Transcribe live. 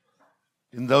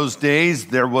In those days,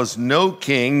 there was no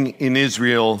king in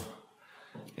Israel.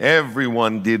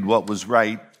 Everyone did what was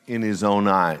right in his own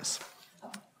eyes.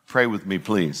 Pray with me,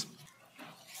 please.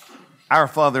 Our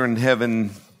Father in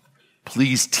heaven,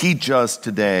 please teach us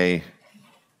today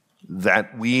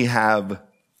that we have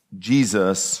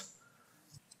Jesus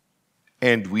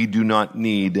and we do not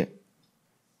need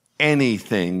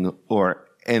anything or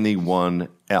anyone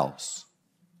else.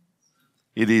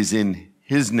 It is in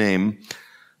his name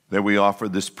that we offer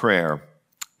this prayer.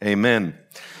 Amen.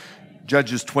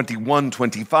 Judges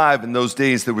 21:25, in those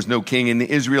days there was no king in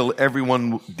Israel.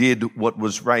 Everyone did what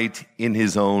was right in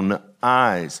his own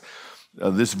eyes.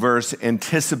 This verse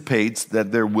anticipates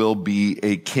that there will be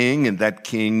a king, and that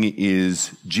king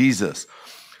is Jesus.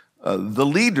 The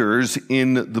leaders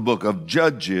in the book of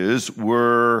Judges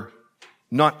were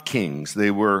not kings.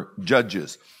 They were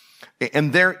judges.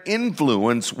 And their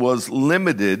influence was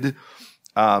limited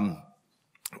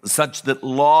such that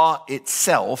law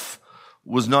itself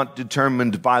was not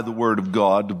determined by the word of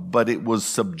God, but it was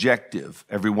subjective.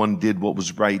 Everyone did what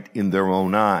was right in their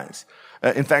own eyes.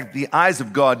 In fact, the eyes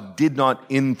of God did not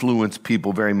influence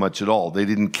people very much at all. They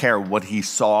didn't care what he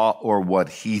saw or what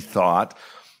he thought.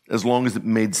 As long as it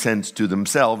made sense to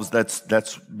themselves,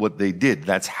 that's what they did.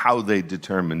 That's how they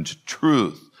determined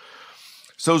truth.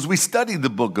 So as we study the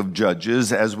book of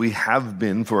Judges, as we have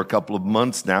been for a couple of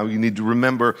months now, you need to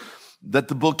remember that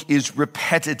the book is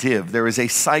repetitive. There is a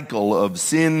cycle of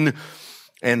sin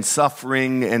and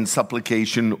suffering and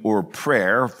supplication or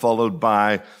prayer, followed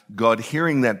by God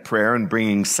hearing that prayer and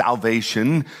bringing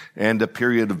salvation and a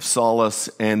period of solace,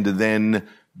 and then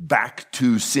back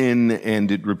to sin,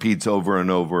 and it repeats over and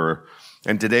over.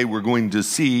 And today we're going to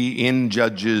see in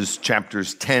Judges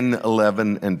chapters 10,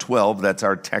 11, and 12, that's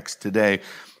our text today,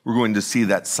 we're going to see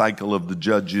that cycle of the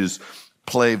judges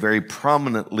play very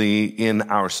prominently in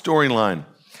our storyline.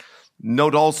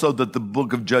 Note also that the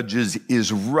book of Judges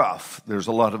is rough. There's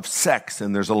a lot of sex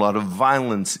and there's a lot of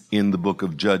violence in the book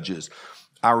of Judges.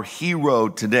 Our hero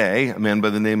today, a man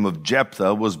by the name of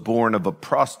Jephthah, was born of a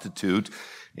prostitute,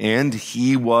 and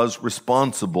he was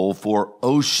responsible for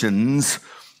oceans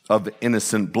of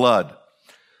innocent blood.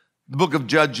 The book of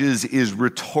Judges is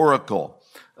rhetorical.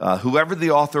 Whoever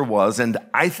the author was, and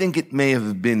I think it may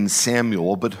have been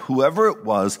Samuel, but whoever it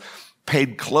was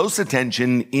paid close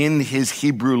attention in his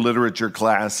Hebrew literature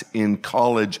class in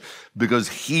college because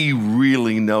he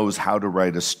really knows how to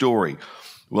write a story.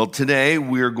 Well, today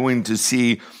we're going to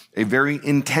see a very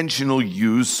intentional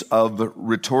use of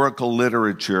rhetorical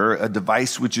literature, a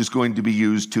device which is going to be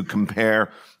used to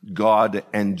compare God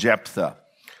and Jephthah.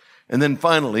 And then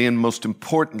finally, and most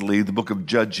importantly, the book of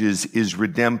Judges is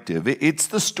redemptive. It's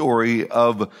the story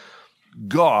of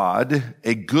God,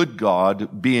 a good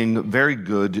God, being very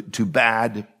good to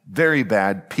bad, very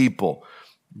bad people,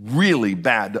 really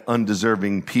bad,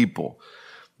 undeserving people.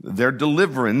 Their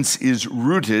deliverance is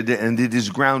rooted and it is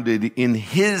grounded in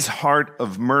his heart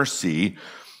of mercy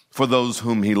for those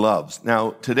whom he loves.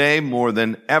 Now, today, more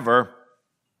than ever,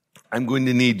 I'm going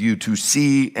to need you to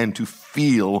see and to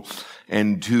feel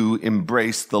and to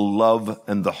embrace the love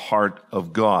and the heart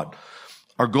of God.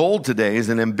 Our goal today is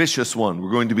an ambitious one.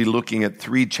 We're going to be looking at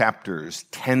 3 chapters,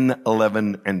 10,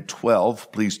 11, and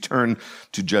 12. Please turn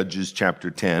to Judges chapter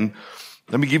 10.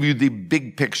 Let me give you the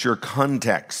big picture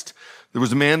context. There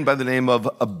was a man by the name of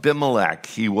Abimelech.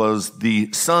 He was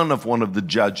the son of one of the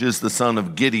judges, the son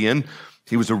of Gideon.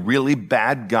 He was a really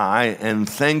bad guy, and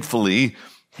thankfully,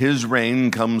 his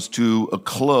reign comes to a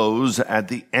close at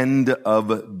the end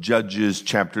of Judges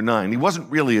chapter 9. He wasn't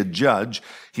really a judge.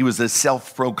 He was a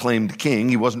self-proclaimed king.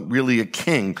 He wasn't really a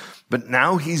king. But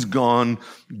now he's gone.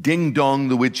 Ding dong,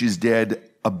 the witch is dead.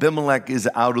 Abimelech is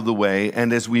out of the way.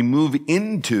 And as we move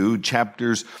into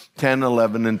chapters 10,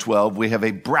 11, and 12, we have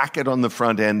a bracket on the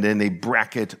front end and a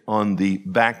bracket on the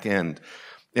back end.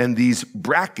 And these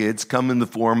brackets come in the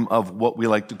form of what we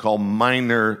like to call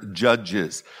minor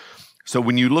judges. So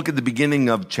when you look at the beginning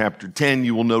of chapter 10,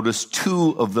 you will notice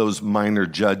 2 of those minor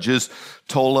judges,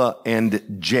 Tola and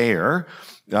Jair.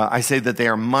 I say that they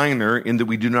are minor in that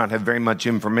we do not have very much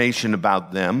information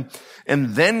about them. And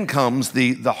then comes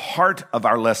the heart of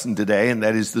our lesson today, and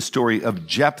that is the story of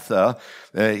Jephthah.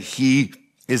 He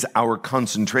is our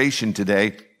concentration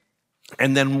today.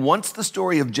 And then once the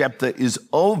story of Jephthah is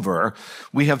over,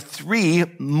 we have 3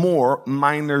 more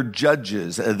minor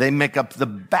judges. They make up the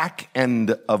back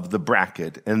end of the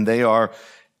bracket, and they are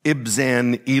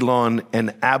Ibzan, Elon,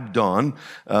 and Abdon.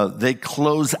 They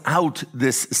close out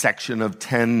this section of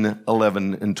 10,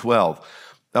 11, and 12.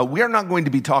 We are not going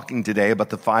to be talking today about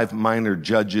the 5 minor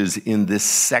judges in this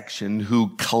section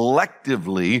who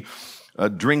collectively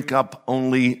drink up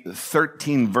only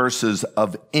 13 verses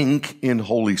of ink in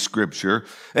Holy Scripture,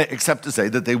 except to say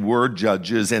that they were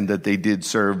judges and that they did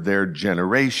serve their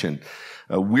generation.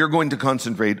 We're going to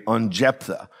concentrate on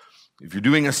Jephthah. If you're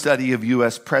doing a study of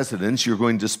U.S. presidents, you're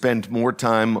going to spend more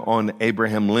time on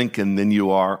Abraham Lincoln than you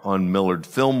are on Millard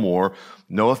Fillmore.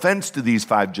 No offense to these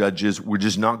 5 judges, we're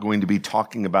just not going to be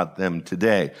talking about them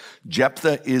today.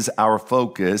 Jephthah is our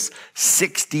focus.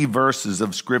 60 verses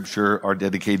of Scripture are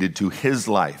dedicated to his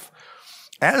life.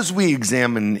 As we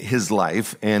examine his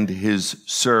life and his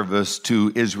service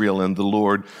to Israel and the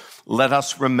Lord, let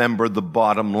us remember the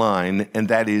bottom line, and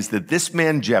that is that this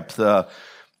man Jephthah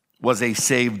was a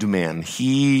saved man.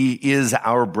 He is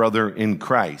our brother in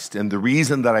Christ. And the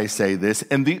reason that I say this,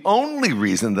 and the only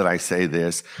reason that I say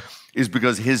this, is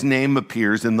because his name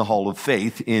appears in the Hall of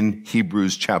Faith in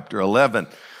Hebrews chapter 11.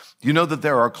 You know that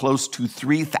there are close to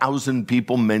 3,000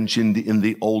 people mentioned in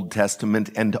the Old Testament,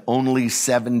 and only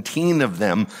 17 of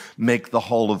them make the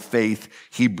Hall of Faith,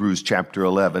 Hebrews chapter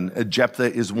 11.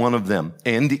 Jephthah is one of them.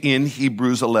 And in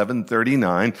Hebrews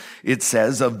 11:39, it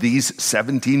says of these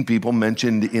 17 people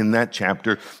mentioned in that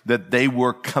chapter that they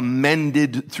were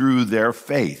commended through their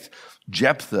faith.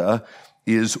 Jephthah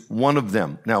is one of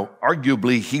them. Now,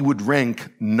 arguably, he would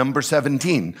rank number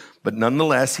 17, but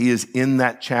nonetheless, he is in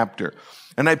that chapter.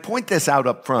 And I point this out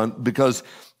up front because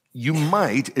you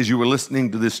might, as you were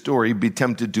listening to this story, be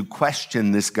tempted to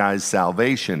question this guy's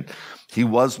salvation. He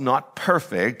was not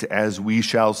perfect, as we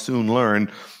shall soon learn,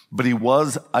 but he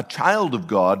was a child of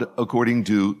God according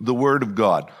to the Word of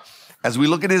God. As we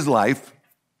look at his life,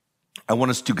 I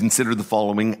want us to consider the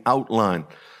following outline.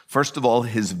 First of all,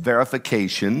 his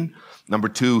verification. Number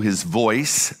 2, his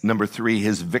voice. Number 3,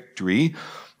 his victory.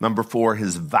 Number 4,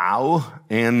 his vow.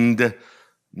 And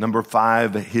Number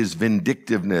 5, his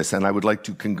vindictiveness. And I would like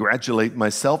to congratulate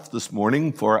myself this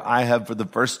morning, for I have, for the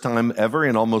first time ever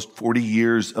in almost 40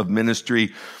 years of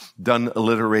ministry, done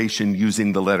alliteration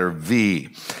using the letter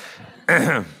V.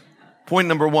 Point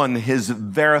number 1, his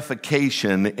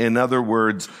verification. In other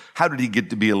words, how did he get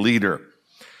to be a leader?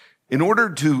 In order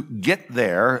to get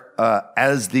there,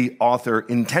 as the author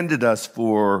intended us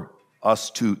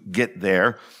to get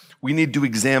there, we need to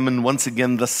examine once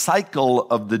again the cycle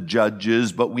of the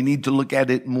judges, but we need to look at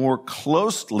it more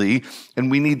closely, and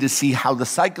we need to see how the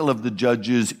cycle of the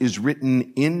judges is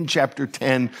written in chapter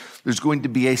 10. There's going to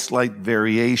be a slight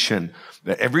variation.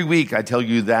 Every week I tell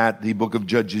you that the book of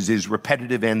Judges is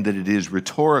repetitive and that it is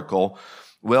rhetorical.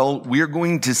 Well, we're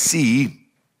going to see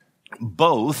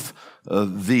both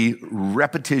the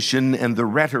repetition and the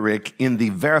rhetoric in the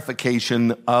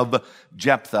verification of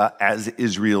Jephthah as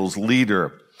Israel's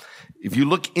leader. If you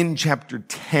look in chapter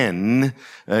 10,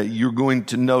 you're going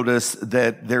to notice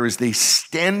that there is the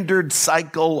standard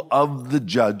cycle of the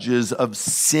judges of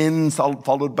sin,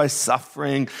 followed by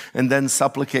suffering, and then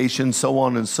supplication, so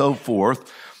on and so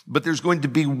forth. But there's going to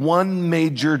be one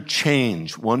major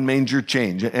change.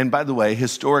 And by the way,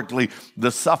 historically,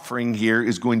 the suffering here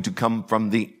is going to come from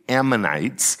the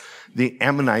Ammonites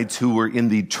who were in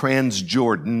the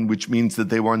Transjordan, which means that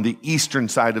they were on the eastern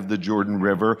side of the Jordan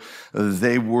River.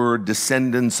 They were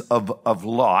descendants of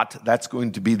Lot. That's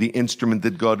going to be the instrument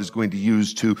that God is going to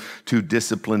use to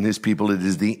discipline his people. It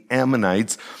is the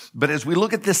Ammonites. But as we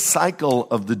look at this cycle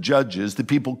of the judges, the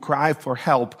people cry for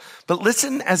help. But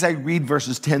listen as I read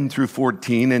verses 10 through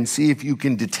 14 and see if you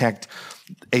can detect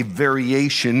a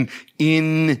variation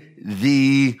in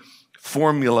the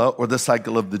formula or the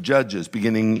cycle of the judges,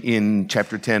 beginning in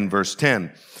chapter 10, verse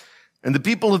 10. And the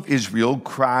people of Israel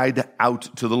cried out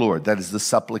to the Lord, that is the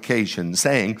supplication,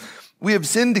 saying, "We have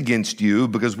sinned against you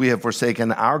because we have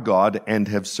forsaken our God and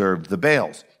have served the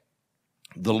Baals."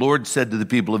 The Lord said to the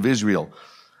people of Israel,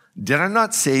 "Did I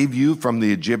not save you from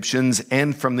the Egyptians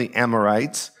and from the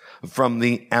Amorites, from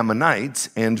the Ammonites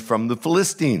and from the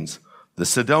Philistines, the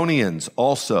Sidonians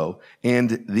also,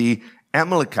 and the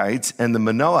Amalekites and the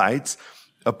Manoahites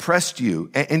oppressed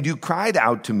you, and you cried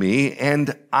out to me,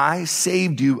 and I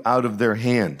saved you out of their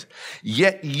hand.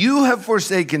 Yet you have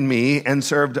forsaken me and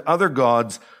served other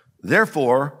gods.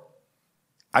 Therefore,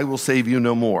 I will save you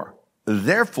no more.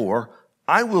 Therefore,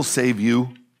 I will save you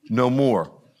no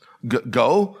more.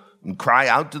 Go and cry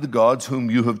out to the gods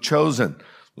whom you have chosen.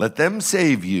 Let them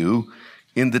save you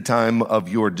in the time of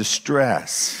your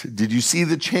distress." Did you see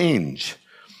the change?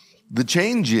 The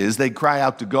change is they cry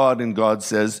out to God and God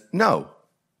says no.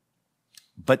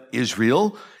 But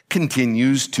Israel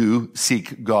continues to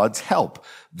seek God's help.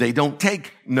 They don't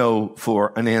take no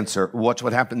for an answer. Watch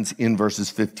what happens in verses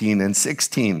 15 and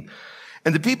 16.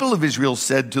 And the people of Israel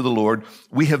said to the Lord,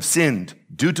 "We have sinned.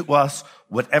 Do to us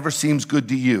whatever seems good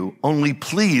to you. Only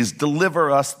please deliver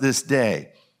us this day."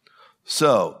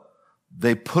 So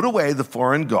they put away the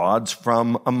foreign gods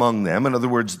from among them. In other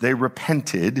words, they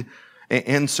repented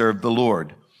and served the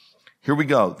Lord. Here we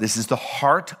go. This is the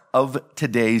heart of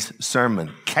today's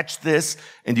sermon. Catch this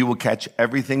and you will catch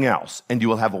everything else and you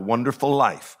will have a wonderful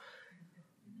life.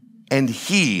 And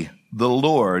he, the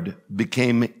Lord,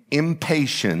 became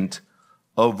impatient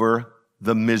over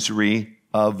the misery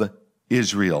of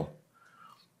Israel.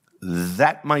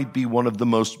 That might be one of the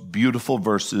most beautiful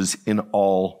verses in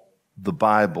all the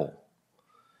Bible.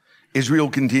 Israel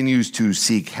continues to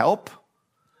seek help,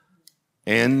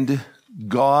 and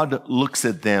God looks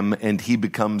at them and he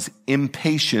becomes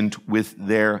impatient with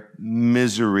their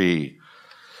misery.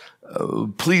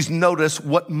 Please notice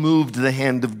what moved the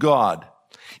hand of God.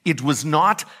 It was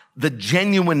not the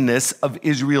genuineness of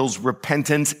Israel's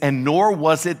repentance, and nor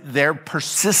was it their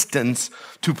persistence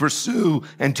to pursue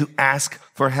and to ask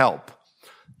for help.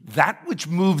 That which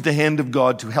moved the hand of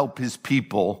God to help his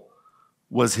people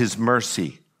was his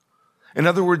mercy. In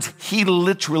other words, he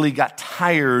literally got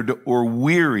tired or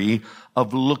weary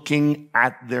of looking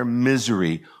at their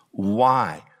misery.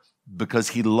 Why? Because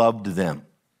he loved them.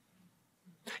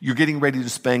 You're getting ready to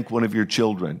spank one of your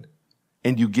children,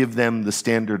 and you give them the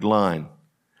standard line: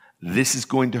 this is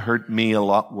going to hurt me a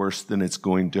lot worse than it's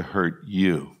going to hurt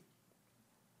you.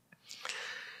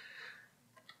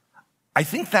 I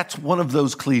think that's one of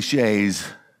those cliches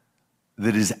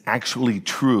that is actually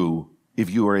true if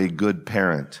you are a good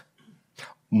parent.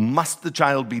 Must the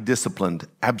child be disciplined?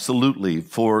 Absolutely.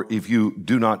 For if you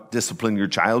do not discipline your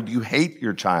child, you hate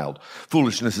your child.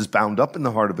 Foolishness is bound up in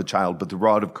the heart of a child, but the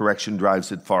rod of correction drives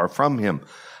it far from him.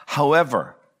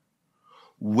 However,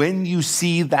 when you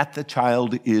see that the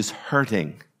child is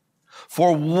hurting,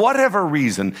 for whatever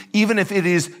reason, even if it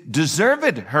is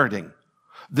deserved hurting,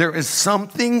 there is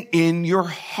something in your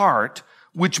heart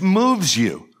which moves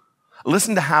you.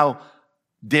 Listen to how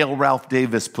Dale Ralph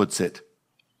Davis puts it.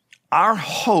 Our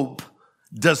hope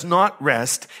does not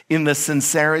rest in the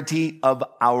sincerity of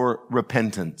our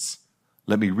repentance.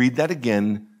 Let me read that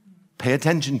again. Pay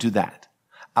attention to that.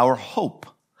 Our hope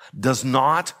does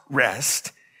not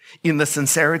rest in the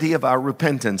sincerity of our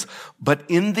repentance, but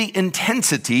in the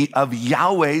intensity of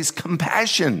Yahweh's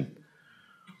compassion.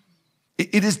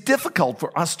 It is difficult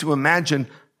for us to imagine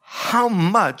how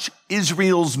much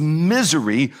Israel's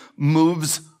misery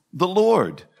moves the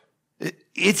Lord.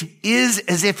 It is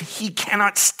as if he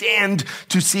cannot stand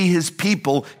to see his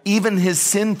people, even his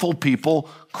sinful people,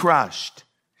 crushed.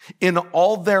 In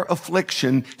all their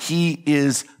affliction, he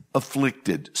is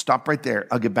afflicted. Stop right there.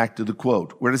 I'll get back to the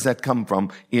quote. Where does that come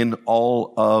from? In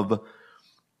all of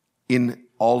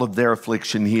their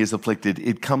affliction, he is afflicted.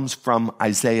 It comes from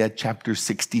Isaiah chapter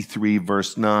 63,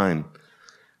 verse 9,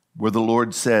 where the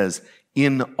Lord says,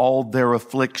 in all their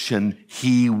affliction,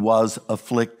 he was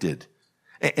afflicted.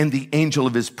 And the angel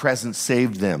of his presence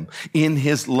saved them. In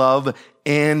his love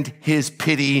and his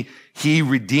pity, he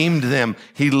redeemed them.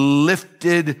 He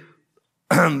lifted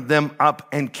them up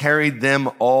and carried them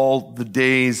all the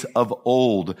days of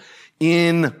old.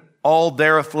 In all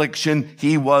their affliction,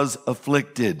 he was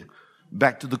afflicted.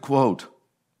 Back to the quote.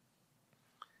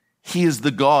 He is the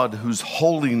God whose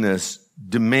holiness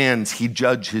demands he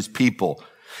judge his people,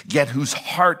 yet whose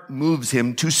heart moves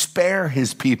him to spare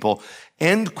his people.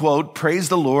 End quote. Praise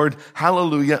the Lord.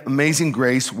 Hallelujah. Amazing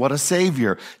grace. What a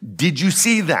savior. Did you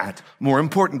see that? More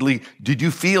importantly, did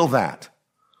you feel that?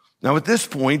 Now at this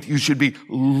point, you should be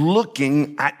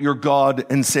looking at your God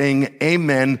and saying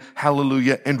amen,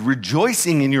 hallelujah, and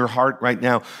rejoicing in your heart right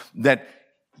now that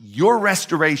your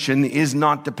restoration is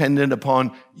not dependent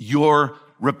upon your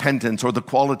repentance or the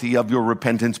quality of your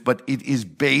repentance, but it is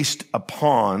based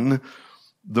upon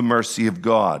the mercy of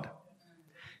God.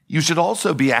 You should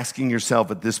also be asking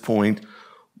yourself at this point,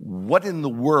 what in the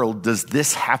world does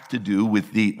this have to do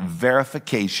with the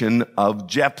verification of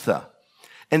Jephthah?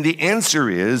 And the answer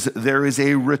is there is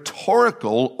a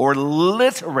rhetorical or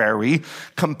literary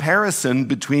comparison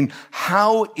between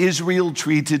how Israel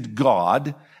treated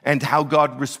God and how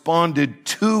God responded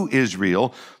to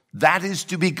Israel. That is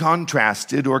to be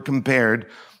contrasted or compared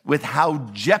with how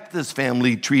Jephthah's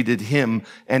family treated him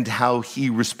and how he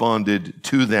responded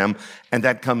to them. And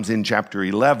that comes in chapter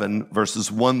 11,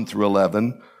 verses 1 through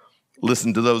 11.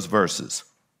 Listen to those verses.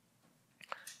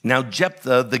 Now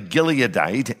Jephthah the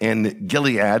Gileadite, and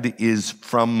Gilead is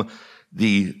from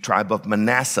the tribe of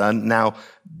Manasseh. Now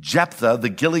Jephthah the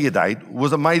Gileadite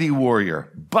was a mighty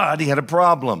warrior, but he had a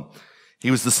problem. He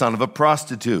was the son of a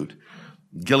prostitute.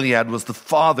 Gilead was the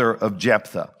father of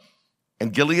Jephthah.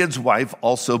 And Gilead's wife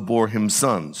also bore him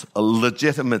sons,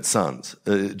 legitimate sons.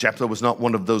 Jephthah was not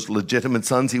one of those legitimate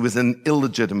sons. He was an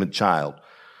illegitimate child.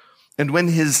 And when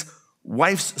his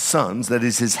wife's sons, that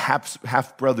is his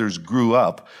half-brothers, grew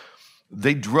up.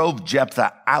 They drove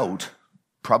Jephthah out,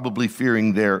 probably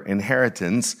fearing their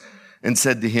inheritance, and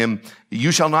said to him,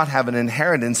 "You shall not have an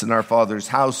inheritance in our father's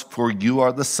house, for you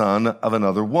are the son of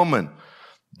another woman."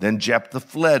 Then Jephthah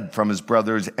fled from his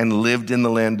brothers and lived in the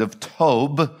land of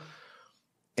Tob,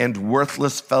 and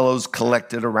worthless fellows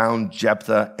collected around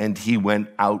Jephthah, and he went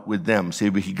out with them.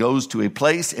 So he goes to a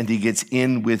place and he gets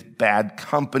in with bad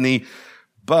company,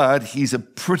 but he's a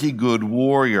pretty good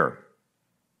warrior.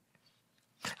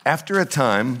 After a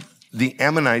time, the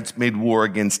Ammonites made war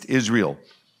against Israel.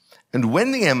 And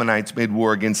when the Ammonites made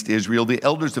war against Israel, the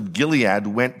elders of Gilead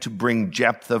went to bring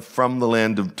Jephthah from the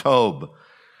land of Tob.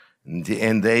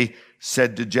 And they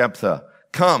said to Jephthah,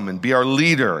 "Come and be our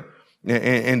leader,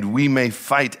 and we may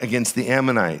fight against the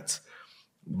Ammonites."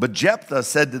 But Jephthah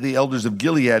said to the elders of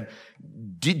Gilead,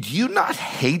 "Did you not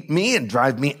hate me and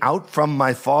drive me out from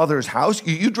my father's house?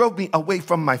 You drove me away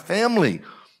from my family.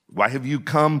 Why have you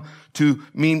come to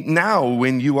me now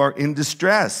when you are in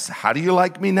distress? How do you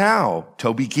like me now?"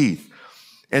 Toby Keith.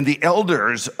 And the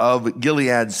elders of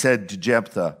Gilead said to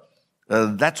Jephthah,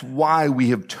 "That's why we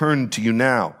have turned to you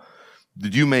now,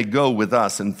 that you may go with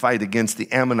us and fight against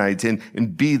the Ammonites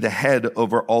and be the head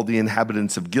over all the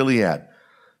inhabitants of Gilead."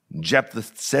 Jephthah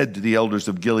said to the elders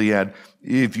of Gilead,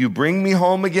 "If you bring me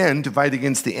home again to fight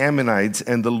against the Ammonites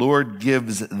and the Lord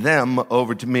gives them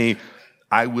over to me,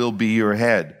 I will be your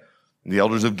head." And the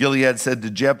elders of Gilead said to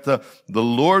Jephthah, "The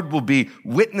Lord will be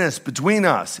witness between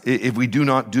us if we do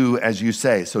not do as you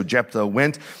say." So Jephthah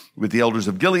went with the elders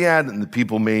of Gilead, and the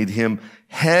people made him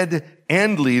head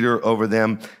and leader over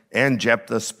them. And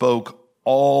Jephthah spoke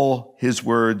all his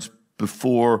words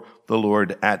before the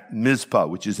Lord at Mizpah,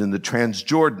 which is in the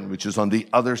Transjordan, which is on the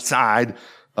other side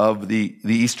of the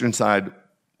eastern side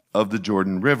of the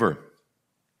Jordan River.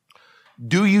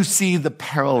 Do you see the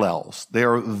parallels? They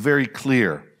are very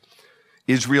clear.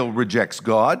 Israel rejects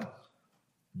God.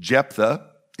 Jephthah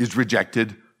is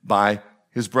rejected by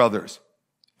his brothers.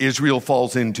 Israel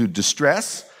falls into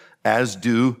distress, as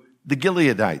do the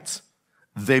Gileadites.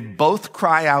 They both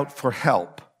cry out for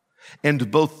help.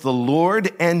 And both the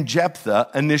Lord and Jephthah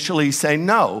initially say,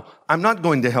 "No, I'm not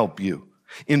going to help you."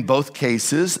 In both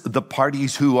cases, the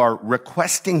parties who are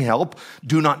requesting help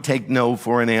do not take no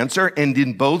for an answer. And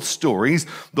in both stories,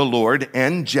 the Lord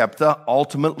and Jephthah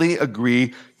ultimately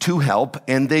agree to help,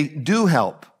 and they do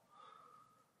help.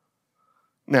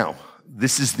 Now,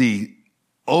 this is the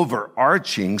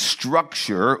overarching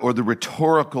structure or the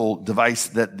rhetorical device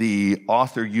that the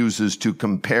author uses to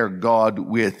compare God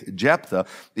with Jephthah.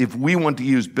 If we want to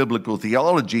use biblical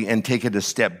theology and take it a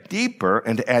step deeper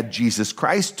and add Jesus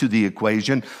Christ to the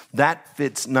equation, that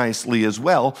fits nicely as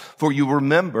well. For you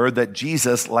remember that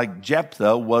Jesus, like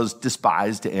Jephthah, was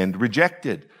despised and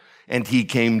rejected. And he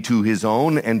came to his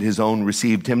own, and his own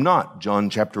received him not. John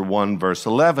chapter 1, verse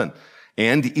 11.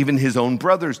 And even his own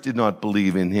brothers did not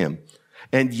believe in him.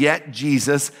 And yet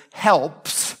Jesus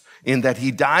helps in that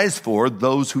he dies for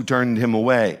those who turned him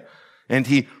away. And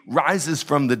he rises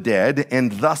from the dead,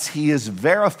 and thus he is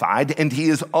verified, and he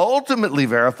is ultimately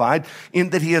verified in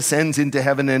that he ascends into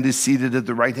heaven and is seated at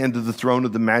the right hand of the throne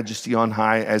of the Majesty on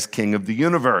high as King of the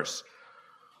universe.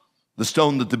 The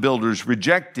stone that the builders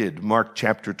rejected, Mark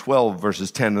chapter 12,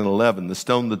 verses 10 and 11, the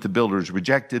stone that the builders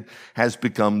rejected has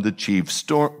become the chief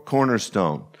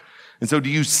cornerstone. And so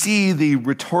do you see the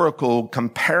rhetorical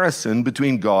comparison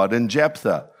between God and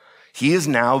Jephthah? He is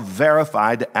now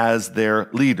verified as their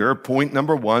leader. Point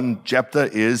number one,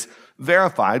 Jephthah is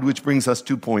verified, which brings us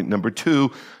to point number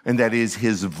two, and that is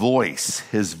his voice,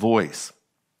 his voice.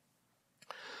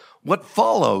 What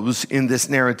follows in this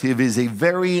narrative is a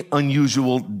very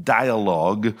unusual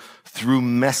dialogue through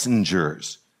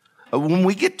messengers. When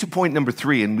we get to point number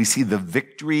three and we see the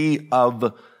victory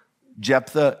of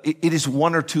Jephthah, it is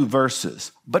one or two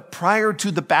verses. But prior to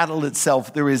the battle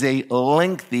itself, there is a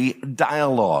lengthy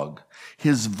dialogue,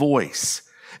 his voice.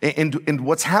 And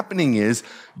what's happening is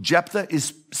Jephthah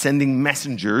is sending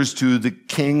messengers to the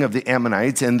king of the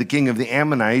Ammonites, and the king of the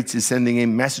Ammonites is sending a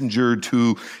messenger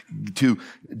to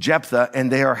Jephthah,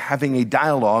 and they are having a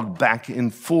dialogue back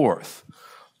and forth.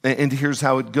 And here's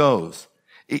how it goes.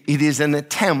 It is an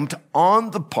attempt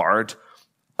on the part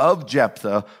of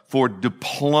Jephthah for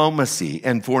diplomacy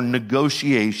and for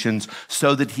negotiations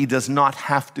so that he does not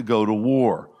have to go to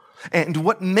war. And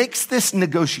what makes this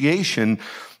negotiation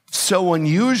so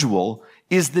unusual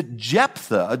is that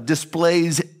Jephthah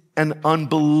displays an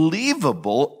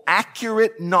unbelievable,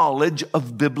 accurate knowledge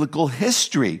of biblical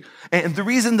history. And the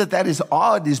reason that is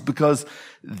odd is because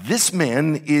this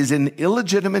man is an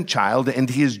illegitimate child and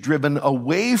he is driven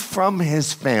away from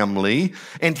his family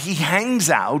and he hangs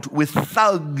out with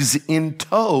thugs in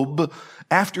Tob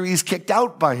after he's kicked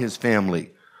out by his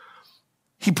family.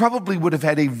 He probably would have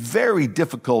had a very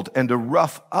difficult and a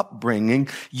rough upbringing,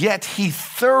 yet he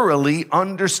thoroughly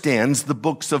understands the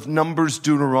books of Numbers,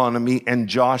 Deuteronomy, and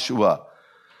Joshua.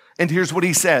 And here's what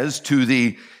he says to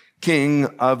the king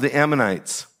of the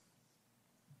Ammonites.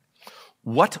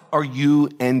 What are you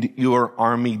and your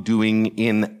army doing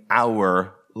in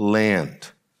our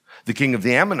land? The king of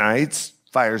the Ammonites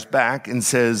fires back and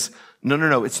says,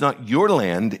 No, it's not your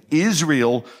land.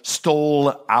 Israel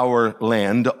stole our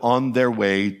land on their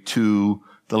way to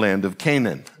the land of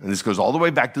Canaan. And this goes all the way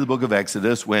back to the book of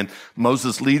Exodus when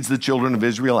Moses leads the children of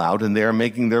Israel out and they're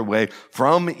making their way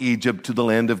from Egypt to the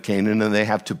land of Canaan, and they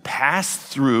have to pass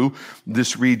through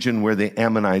this region where the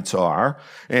Ammonites are.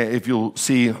 If you'll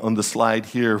see on the slide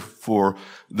here for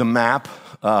the map,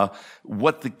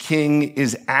 what the king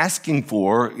is asking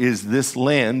for is this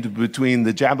land between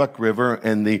the Jabbok River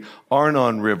and the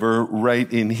Arnon River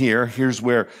right in here. Here's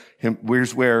where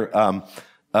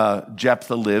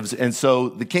Jephthah lives. And so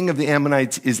the king of the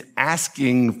Ammonites is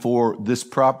asking for this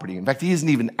property. In fact, he isn't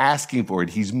even asking for it.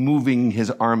 He's moving his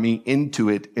army into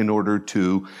it in order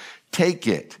to take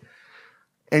it.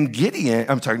 And Jephthah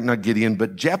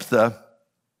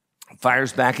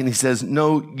fires back and he says,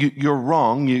 no, you're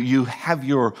wrong. You have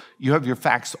your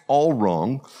facts all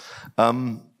wrong.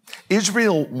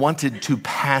 Israel wanted to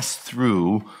pass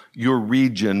through your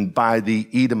region by the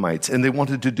Edomites, and they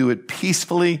wanted to do it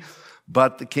peacefully,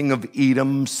 but the king of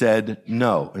Edom said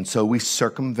no. And so we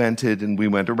circumvented and we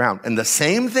went around. And the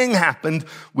same thing happened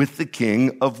with the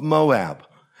king of Moab.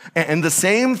 And the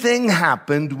same thing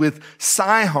happened with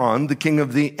Sihon, the king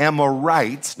of the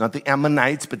Amorites, not the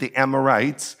Ammonites, but the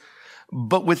Amorites.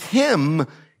 But with him,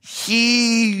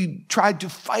 he tried to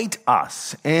fight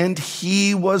us, and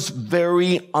he was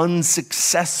very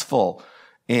unsuccessful.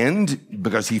 And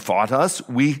because he fought us,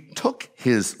 we took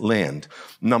his land.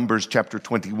 Numbers chapter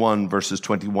 21, verses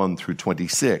 21 through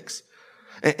 26.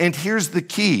 And here's the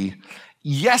key.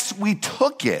 Yes, we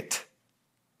took it,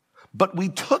 but we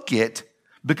took it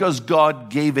because God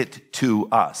gave it to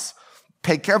us.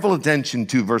 Pay careful attention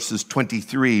to verses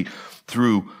 23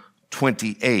 through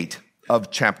 28 of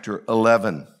chapter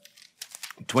 11,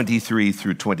 23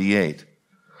 through 28.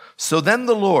 So then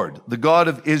the Lord, the God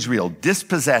of Israel,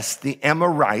 dispossessed the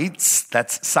Amorites,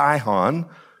 that's Sihon.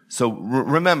 So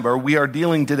remember, we are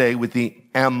dealing today with the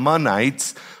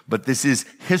Ammonites, but this is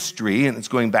history, and it's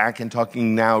going back and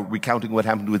talking now, recounting what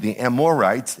happened with the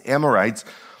Amorites. The Amorites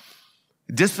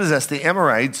dispossessed the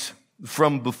Amorites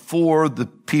from before the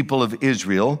people of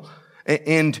Israel.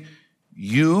 And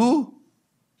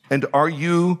are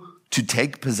you to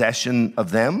take possession of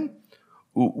them?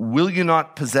 Will you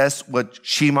not possess what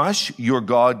Shemash, your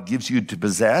God, gives you to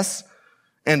possess?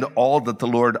 And all that the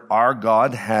Lord our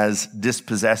God has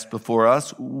dispossessed before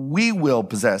us, we will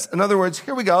possess. In other words,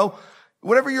 here we go.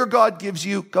 Whatever your God gives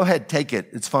you, go ahead, take it.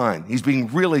 It's fine. He's being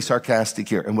really sarcastic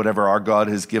here. And whatever our God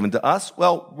has given to us,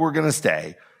 well, we're going to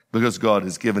stay because God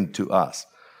has given to us.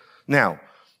 Now,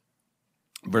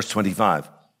 verse 25.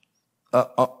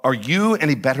 Are you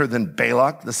any better than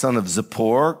Balak, the son of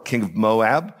Zippor, king of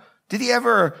Moab? Did he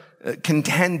ever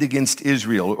contend against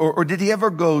Israel, or did he ever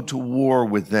go to war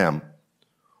with them?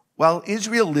 While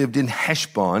Israel lived in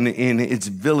Heshbon, in its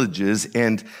villages,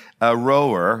 and a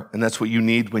rower, and that's what you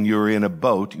need when you're in a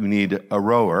boat, you need a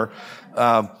rower,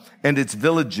 and its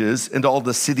villages and all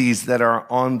the cities that are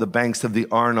on the banks of the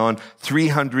Arnon,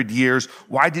 300 years,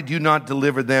 why did you not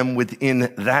deliver them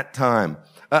within that time?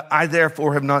 I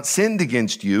therefore have not sinned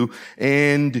against you,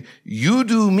 and you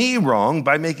do me wrong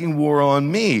by making war on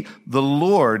me. The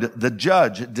Lord, the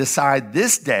judge, decide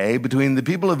this day between the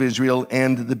people of Israel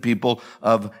and the people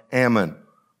of Ammon.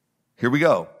 Here we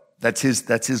go. That's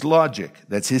his logic.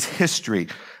 That's his history.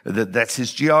 That's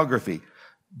his geography.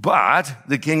 But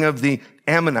the king of the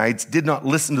Ammonites did not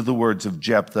listen to the words of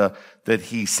Jephthah that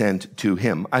he sent to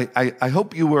him. I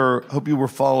hope you were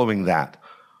following that.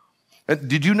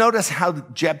 Did you notice how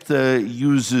Jephthah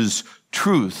uses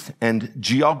truth and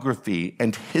geography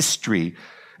and history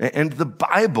and the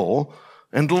Bible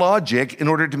and logic in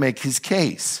order to make his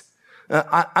case?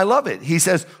 I love it. He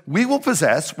says, we will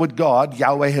possess what God,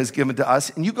 Yahweh, has given to us,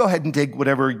 and you go ahead and take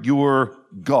whatever your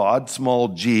God, small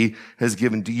g, has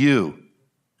given to you.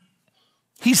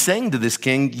 He's saying to this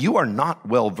king, you are not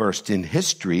well versed in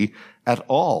history at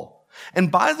all.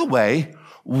 And by the way,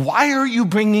 Why are you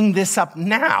bringing this up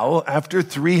now after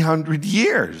 300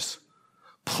 years?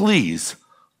 Please,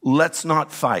 let's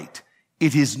not fight.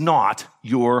 It is not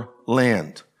your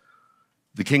land.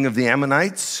 The king of the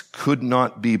Ammonites could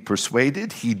not be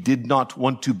persuaded. He did not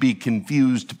want to be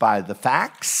confused by the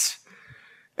facts.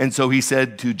 And so he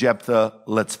said to Jephthah,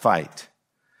 let's fight.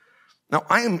 Now,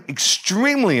 I am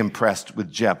extremely impressed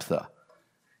with Jephthah.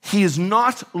 He is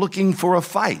not looking for a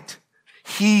fight.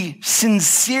 He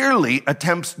sincerely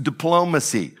attempts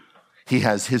diplomacy. He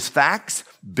has his facts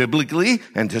biblically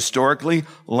and historically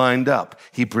lined up.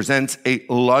 He presents a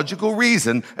logical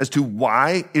reason as to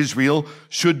why Israel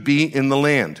should be in the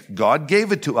land. God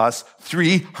gave it to us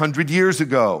 300 years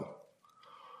ago.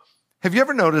 Have you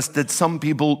ever noticed that some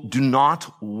people do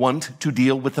not want to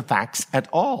deal with the facts at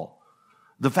all?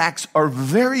 The facts are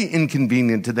very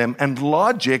inconvenient to them, and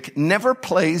logic never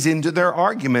plays into their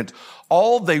argument.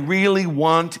 All they really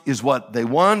want is what they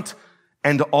want,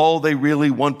 and all they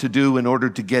really want to do in order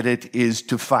to get it is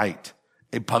to fight.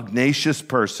 A pugnacious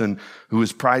person who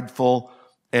is prideful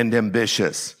and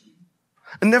ambitious.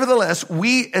 And nevertheless,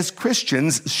 we as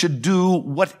Christians should do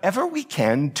whatever we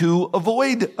can to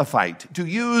avoid a fight, to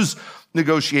use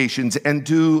negotiations and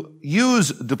to use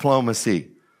diplomacy.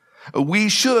 We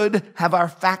should have our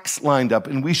facts lined up,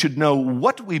 and we should know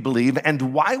what we believe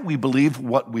and why we believe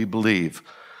what we believe.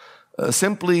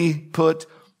 Simply put,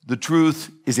 the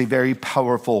truth is a very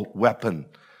powerful weapon.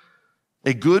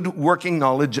 A good working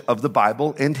knowledge of the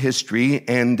Bible and history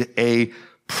and a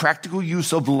practical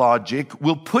use of logic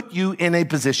will put you in a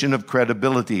position of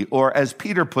credibility, or as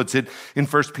Peter puts it in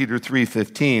 1 Peter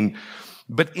 3:15,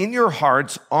 but in your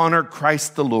hearts honor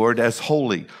Christ the Lord as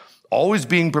holy, always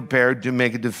being prepared to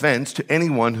make a defense to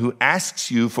anyone who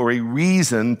asks you for a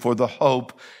reason for the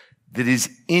hope that is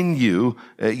in you,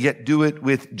 yet do it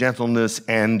with gentleness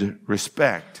and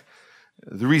respect.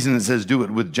 The reason it says do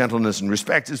it with gentleness and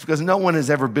respect is because no one has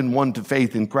ever been won to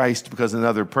faith in Christ because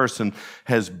another person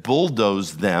has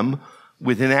bulldozed them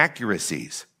with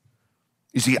inaccuracies.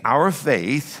 You see, our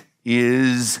faith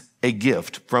is a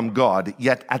gift from God,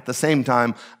 yet at the same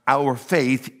time, our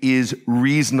faith is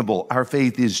reasonable. Our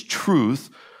faith is truth,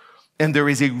 and there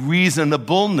is a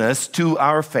reasonableness to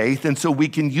our faith, and so we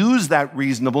can use that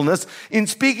reasonableness in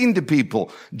speaking to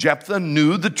people. Jephthah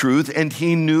knew the truth, and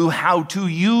he knew how to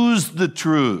use the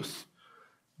truth.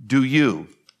 Do you?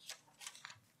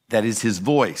 That is his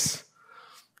voice.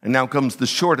 And now comes the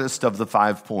shortest of the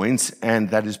 5 points,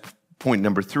 and that is point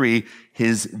number 3,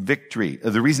 his victory.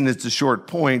 The reason it's a short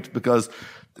point because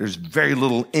there's very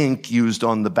little ink used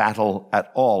on the battle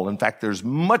at all. In fact, there's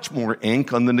much more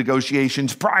ink on the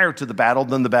negotiations prior to the battle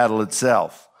than the battle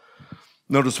itself.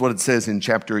 Notice what it says in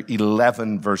chapter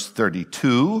 11, verse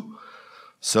 32.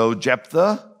 So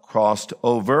Jephthah crossed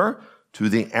over to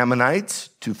the Ammonites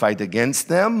to fight against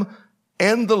them,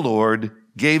 and the Lord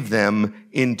gave them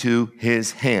into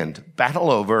his hand. Battle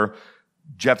over.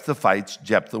 Jephthah fights,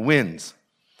 Jephthah wins.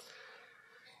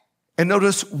 And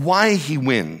notice why he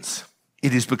wins.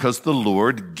 It is because the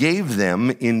Lord gave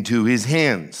them into his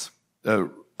hands.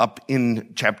 Up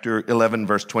in chapter 11,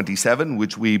 verse 27,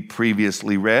 which we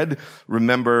previously read,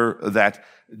 remember that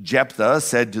Jephthah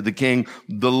said to the king,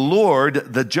 the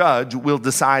Lord, the judge, will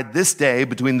decide this day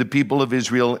between the people of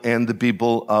Israel and the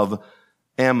people of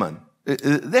Ammon.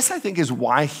 This, I think, is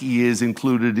why he is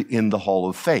included in the Hall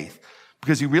of Faith.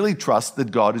 Because he really trusts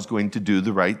that God is going to do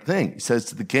the right thing. He says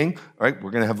to the king, all right, we're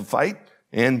going to have a fight,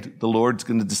 and the Lord's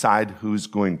going to decide who's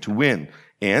going to win.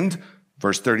 And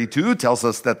verse 32 tells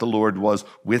us that the Lord was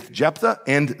with Jephthah,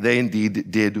 and they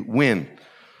indeed did win.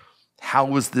 How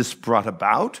was this brought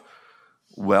about?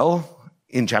 Well,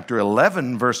 in chapter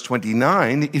 11, verse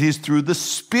 29, it is through the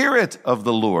Spirit of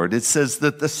the Lord. It says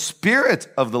that the Spirit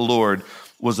of the Lord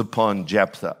was upon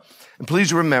Jephthah. And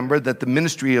please remember that the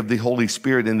ministry of the Holy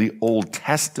Spirit in the Old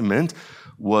Testament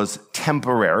was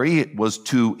temporary. It was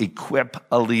to equip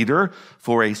a leader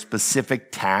for a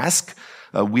specific task.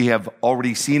 We have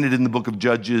already seen it in the book of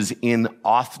Judges in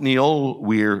Othniel.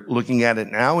 We're looking at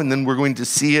it now, and then we're going to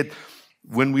see it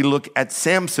when we look at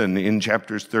Samson in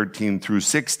chapters 13 through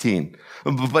 16.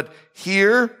 But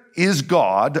here is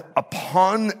God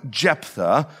upon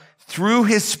Jephthah through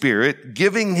his Spirit,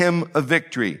 giving him a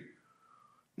victory.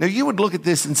 Now, you would look at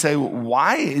this and say,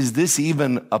 why is this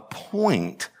even a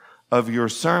point of your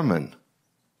sermon?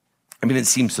 I mean, it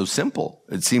seems so simple.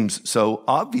 It seems so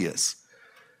obvious.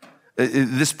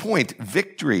 This point,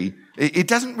 victory, it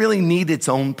doesn't really need its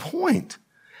own point.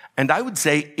 And I would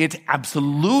say it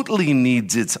absolutely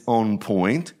needs its own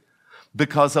point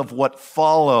because of what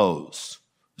follows.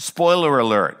 Spoiler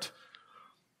alert.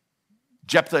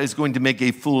 Jephthah is going to make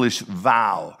a foolish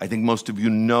vow. I think most of you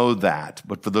know that.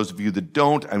 But for those of you that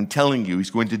don't, I'm telling you,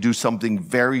 he's going to do something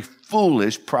very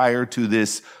foolish prior to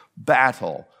this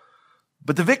battle.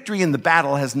 But the victory in the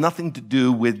battle has nothing to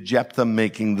do with Jephthah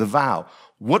making the vow.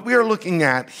 What we are looking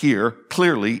at here,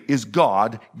 clearly, is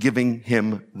God giving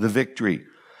him the victory.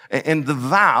 And the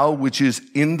vow, which is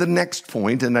in the next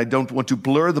point, and I don't want to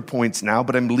blur the points now,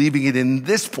 but I'm leaving it in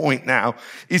this point now,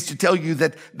 is to tell you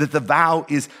that the vow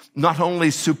is not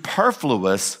only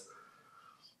superfluous,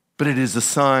 but it is a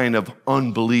sign of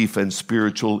unbelief and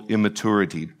spiritual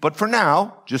immaturity. But for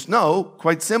now, just know,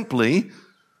 quite simply,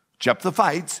 Jephthah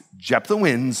fights, Jephthah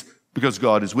wins, because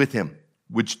God is with him.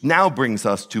 Which now brings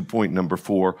us to point number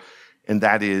 4, and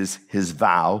that is his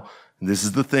vow. This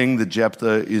is the thing that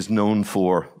Jephthah is known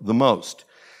for the most.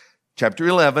 Chapter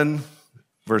 11,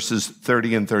 verses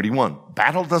 30 and 31.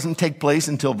 Battle doesn't take place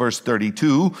until verse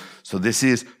 32, so this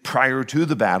is prior to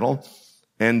the battle.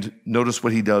 And notice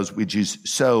what he does, which is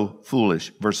so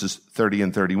foolish, verses 30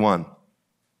 and 31.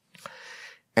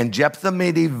 And Jephthah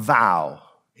made a vow,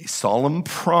 a solemn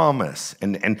promise,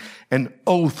 an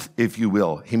oath, if you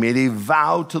will. He made a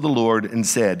vow to the Lord and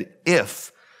said, if,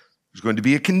 there's going to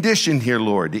be a condition here,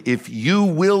 Lord, if you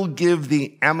will give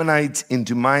the Ammonites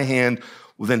into my hand,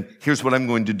 well then here's what I'm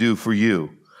going to do for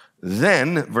you.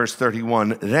 Then, verse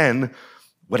 31, then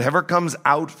whatever comes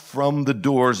out from the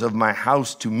doors of my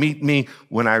house to meet me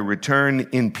when I return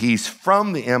in peace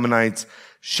from the Ammonites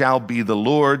shall be the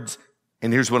Lord's.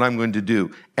 And here's what I'm going to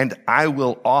do. And I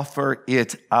will offer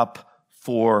it up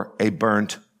for a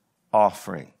burnt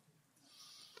offering.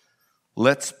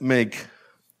 Let's make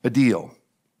a deal.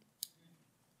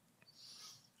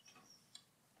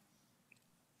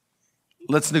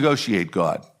 Let's negotiate,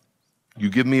 God. You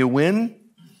give me a win,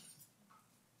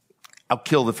 I'll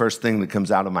kill the first thing that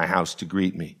comes out of my house to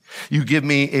greet me. You give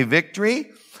me a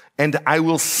victory, and I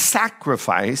will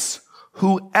sacrifice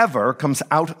whoever comes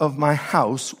out of my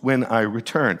house when I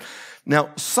return. Now,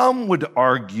 some would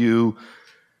argue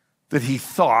that he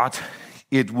thought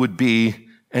it would be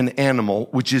an animal,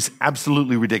 which is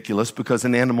absolutely ridiculous because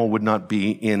an animal would not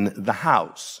be in the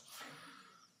house.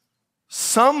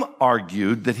 Some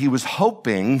argued that he was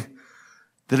hoping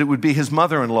that it would be his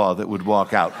mother-in-law that would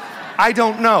walk out. I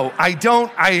don't know.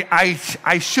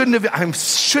 I shouldn't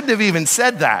have even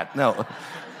said that. No.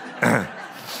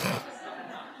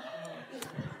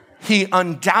 He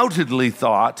undoubtedly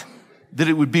thought that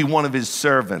it would be one of his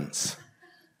servants.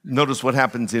 Notice what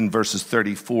happens in verses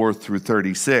 34 through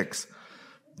 36.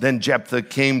 Then Jephthah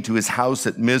came to his house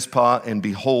at Mizpah, and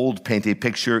behold, paint a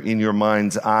picture in your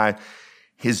mind's eye.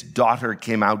 His daughter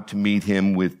came out to meet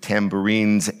him with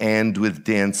tambourines and with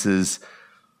dances.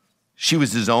 She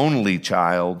was his only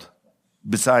child.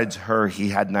 Besides her, he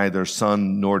had neither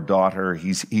son nor daughter.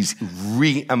 He's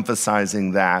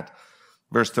re-emphasizing that.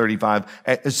 Verse 35,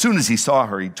 as soon as he saw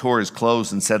her, he tore his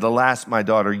clothes and said, alas, my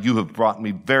daughter, you have brought me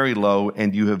very low,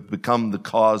 and you have become the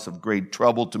cause of great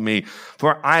trouble to me.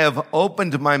 For I have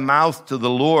opened my mouth to the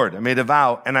Lord. I made a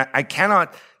vow, and I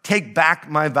cannot take back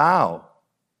my vow.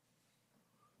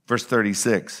 Verse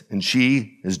 36, and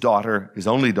she, his daughter, his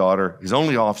only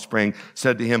offspring,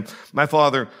 said to him, my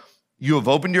father, you have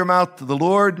opened your mouth to the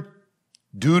Lord.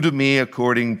 Do to me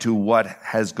according to what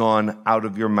has gone out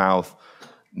of your mouth,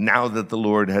 now that the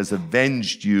Lord has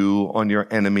avenged you on your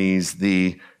enemies,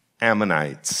 the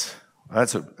Ammonites.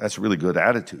 That's a really good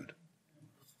attitude.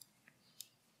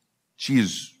 She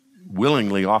is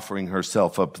willingly offering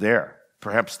herself up there.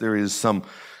 Perhaps there is some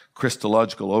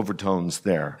Christological overtones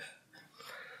there.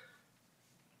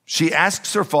 She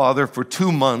asks her father for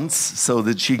 2 months so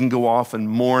that she can go off and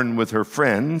mourn with her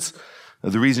friends.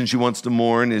 The reason she wants to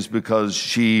mourn is because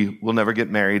she will never get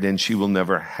married and she will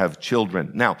never have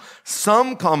children. Now,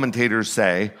 some commentators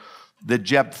say that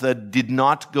Jephthah did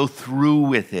not go through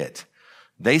with it.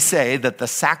 They say that the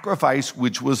sacrifice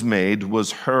which was made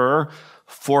was her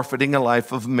forfeiting a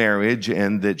life of marriage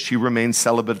and that she remained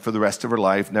celibate for the rest of her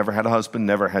life, never had a husband,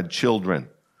 never had children.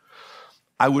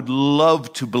 I would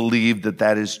love to believe that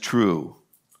that is true.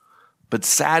 But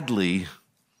sadly,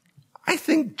 I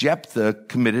think Jephthah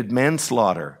committed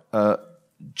manslaughter.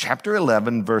 Chapter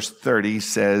 11, verse 30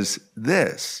 says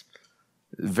this.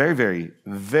 Very, very,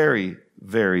 very,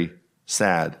 very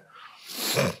sad.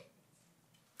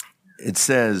 It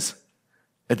says,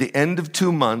 at the end of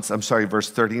 2 months,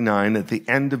 verse 39, at the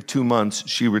end of 2 months,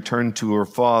 she returned to her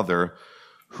father,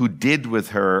 who did with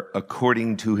her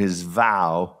according to his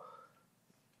vow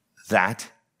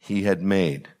that he had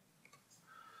made.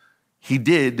 He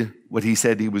did what he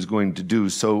said he was going to do,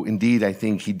 so indeed I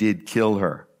think he did kill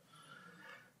her.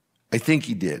 I think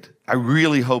he did. I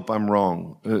really hope I'm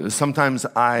wrong. Sometimes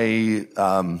I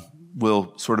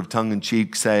will sort of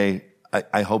tongue-in-cheek say,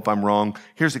 I hope I'm wrong.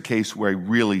 Here's a case where I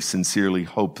really sincerely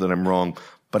hope that I'm wrong,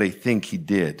 but I think he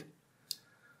did.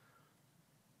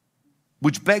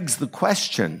 Which begs the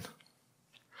question,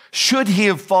 should he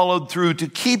have followed through to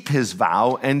keep his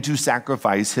vow and to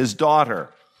sacrifice his daughter?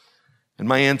 And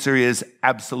my answer is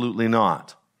absolutely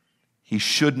not. He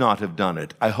should not have done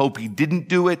it. I hope he didn't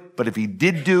do it, but if he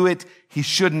did do it, he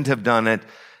shouldn't have done it.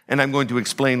 And I'm going to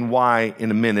explain why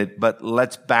in a minute, but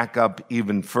let's back up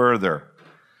even further.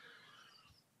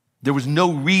 There was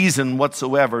no reason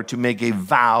whatsoever to make a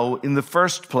vow in the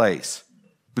first place,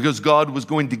 because God was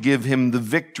going to give him the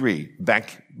victory.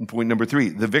 Back in point number 3,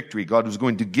 the victory. God was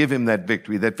going to give him that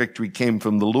victory. That victory came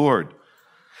from the Lord.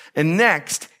 And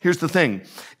next, here's the thing.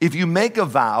 If you make a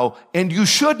vow, and you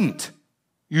shouldn't,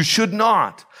 you should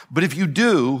not, but if you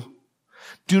do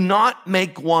not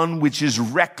make one which is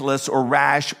reckless or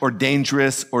rash or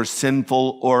dangerous or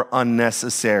sinful or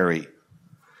unnecessary.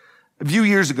 A few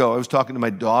years ago, I was talking to my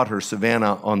daughter,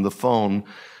 Savannah, on the phone,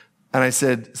 and I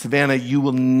said, Savannah, you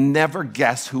will never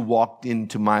guess who walked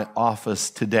into my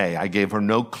office today. I gave her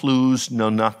no clues, no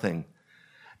nothing.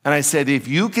 And I said, if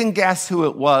you can guess who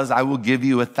it was, I will give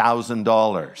you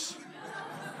 $1,000.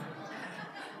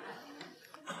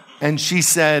 And she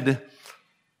said,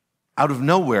 out of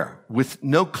nowhere, with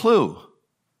no clue,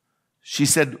 she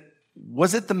said,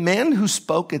 was it the man who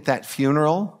spoke at that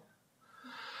funeral?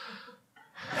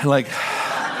 And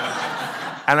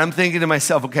I'm thinking to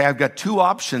myself, okay, I've got 2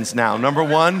 options now. Number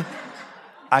 1,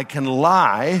 I can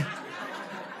lie,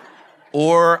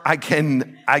 or I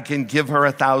can give her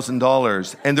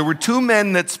 $1,000. And there were 2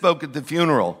 men that spoke at the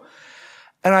funeral.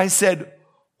 And I said,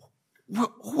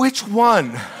 which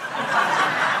one?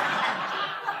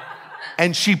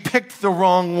 And she picked the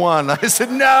wrong one. I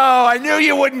said, no, I knew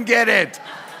you wouldn't get it.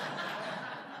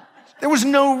 There was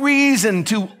no reason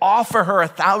to offer her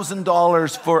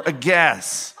 $1,000 for a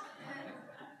guess.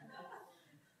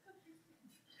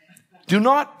 Do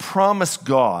not promise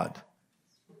God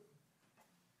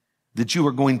that you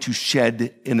are going to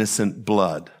shed innocent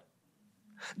blood.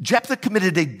 Jephthah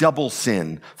committed a double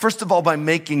sin. First of all, by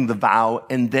making the vow,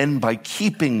 and then by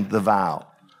keeping the vow.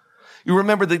 You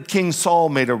remember that King Saul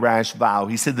made a rash vow.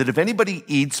 He said that if anybody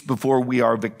eats before we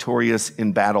are victorious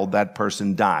in battle, that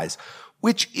person dies,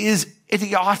 which is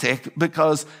idiotic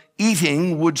because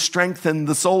eating would strengthen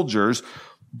the soldiers.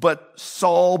 But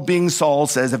Saul, being Saul,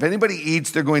 says if anybody eats,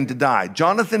 they're going to die.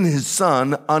 Jonathan, his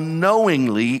son,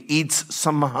 unknowingly eats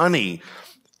some honey.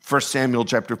 1 Samuel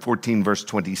chapter 14, verse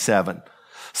 27.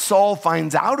 Saul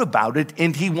finds out about it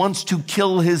and he wants to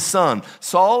kill his son.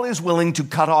 Saul is willing to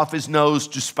cut off his nose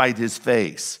to spite his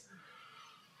face.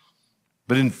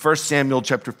 But in 1 Samuel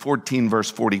chapter 14,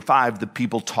 verse 45, the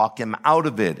people talk him out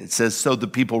of it. It says, so the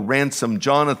people ransomed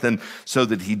Jonathan so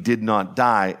that he did not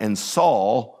die. And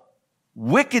Saul,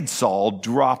 wicked Saul,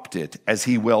 dropped it, as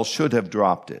he well should have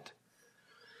dropped it.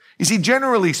 You see,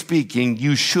 generally speaking,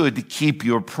 you should keep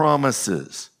your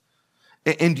promises.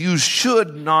 And you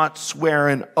should not swear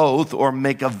an oath or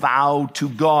make a vow to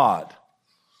God.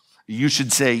 You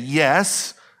should say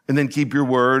yes and then keep your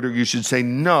word, or you should say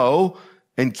no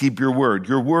and keep your word.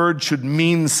 Your word should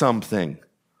mean something.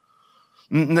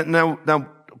 Now,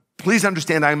 please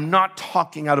understand, I'm not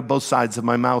talking out of both sides of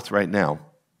my mouth right now.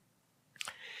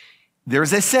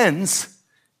 There's a sense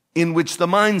in which the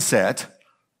mindset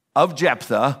of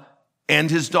Jephthah and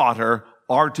his daughter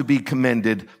are to be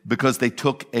commended because they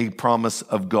took a promise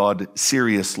of God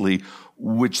seriously,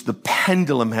 which the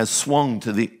pendulum has swung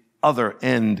to the other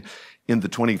end in the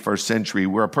 21st century,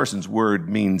 where a person's word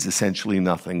means essentially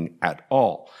nothing at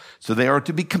all. So they are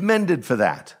to be commended for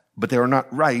that, but they are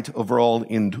not right overall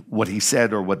in what he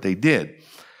said or what they did.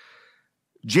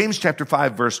 James chapter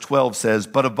 5, verse 12 says,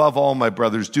 but above all, my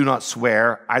brothers, do not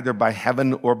swear either by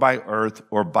heaven or by earth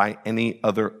or by any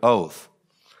other oath.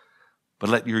 But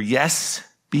let your yes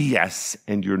be yes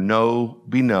and your no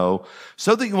be no,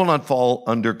 so that you will not fall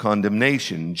under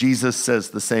condemnation. Jesus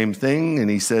says the same thing, and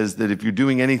he says that if you're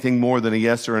doing anything more than a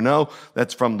yes or a no,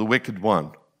 that's from the wicked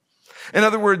one. In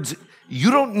other words, you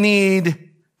don't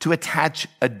need to attach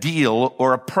a deal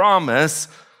or a promise,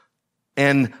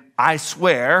 and I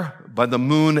swear by the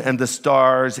moon and the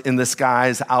stars in the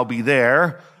skies, I'll be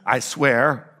there. I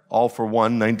swear. All for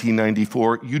one,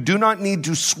 1994. You do not need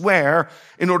to swear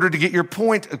in order to get your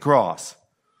point across.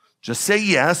 Just say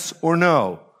yes or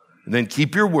no, and then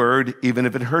keep your word even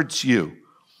if it hurts you.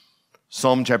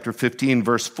 Psalm chapter 15,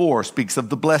 verse 4 speaks of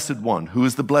the blessed one. Who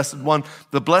is the blessed one?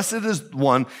 The blessed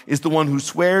one is the one who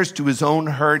swears to his own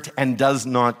hurt and does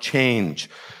not change.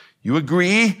 You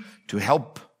agree to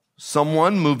help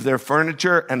Someone moved their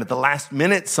furniture, and at the last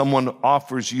minute, someone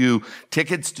offers you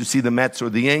tickets to see the Mets or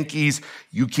the Yankees.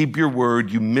 You keep your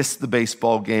word, you miss the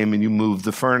baseball game, and you move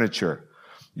the furniture.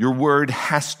 Your word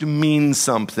has to mean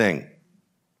something.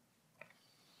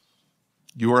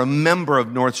 You are a member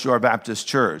of North Shore Baptist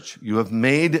Church. You have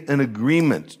made an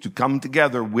agreement to come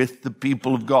together with the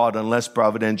people of God unless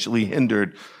providentially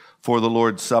hindered for the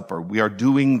Lord's Supper. We are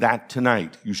doing that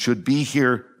tonight. You should be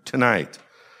here tonight,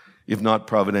 if not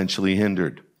providentially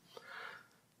hindered.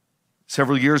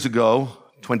 Several years ago,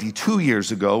 22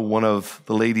 years ago, one of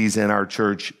the ladies in our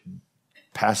church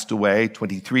passed away.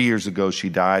 23 years ago, she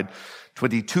died.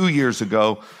 22 years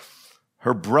ago,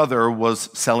 her brother was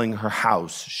selling her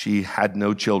house. She had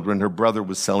no children. Her brother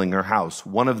was selling her house.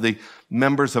 One of the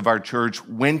members of our church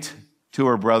went to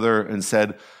her brother and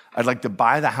said, "I'd like to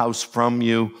buy the house from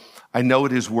you. I know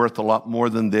it is worth a lot more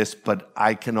than this, but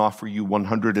I can offer you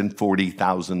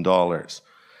 $140,000.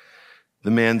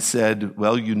 The man said,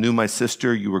 "Well, you knew my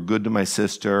sister. You were good to my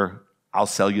sister. I'll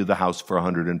sell you the house for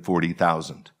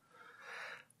 $140,000.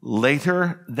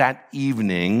 Later that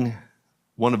evening,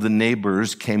 one of the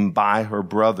neighbors came by her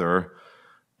brother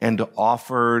and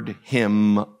offered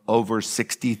him over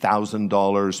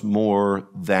 $60,000 more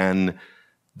than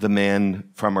the man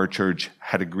from our church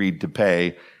had agreed to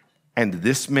pay. And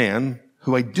this man,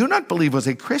 who I do not believe was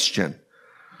a Christian,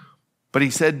 but he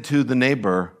said to the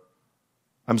neighbor,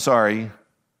 "I'm sorry,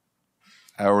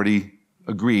 I already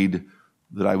agreed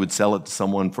that I would sell it to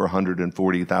someone for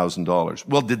 $140,000.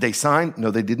 Well, did they sign?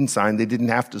 No, they didn't sign. They didn't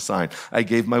have to sign. I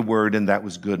gave my word, and that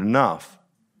was good enough.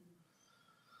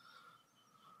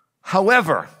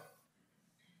 However,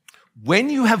 when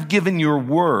you have given your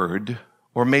word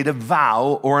or made a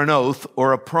vow or an oath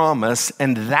or a promise,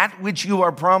 and that which you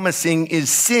are promising is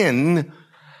sin,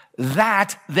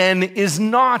 that then is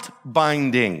not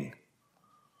binding.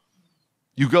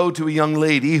 You go to a young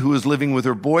lady who is living with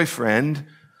her boyfriend,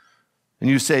 and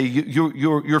you say,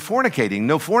 you're fornicating.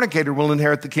 No fornicator will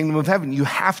inherit the kingdom of heaven. You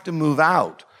have to move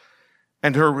out.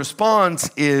 And her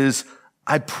response is,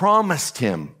 I promised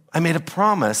him. I made a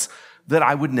promise that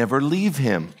I would never leave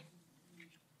him.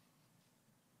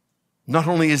 Not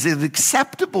only is it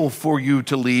acceptable for you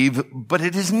to leave, but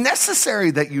it is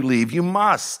necessary that you leave. You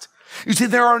must. You see,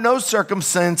 there are no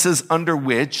circumstances under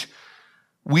which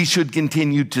we should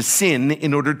continue to sin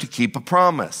in order to keep a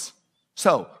promise.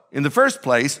 So, in the first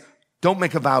place, don't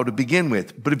make a vow to begin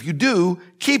with. But if you do,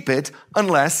 keep it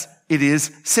unless it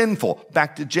is sinful.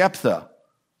 Back to Jephthah.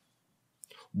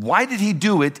 Why did he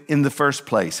do it in the first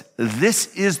place? This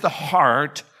is the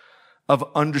heart of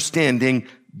understanding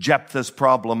Jephthah's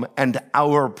problem and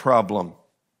our problem.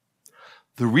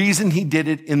 The reason he did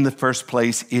it in the first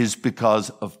place is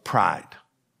because of pride.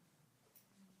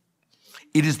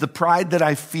 It is the pride that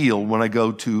I feel when I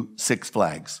go to Six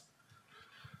Flags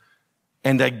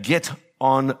and I get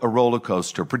on a roller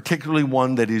coaster, particularly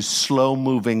one that is slow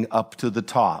moving up to the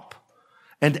top.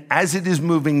 And as it is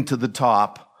moving to the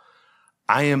top,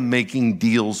 I am making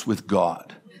deals with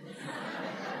God.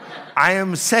 I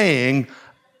am saying,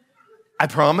 I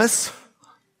promise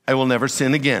I will never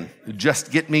sin again.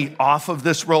 Just get me off of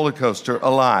this roller coaster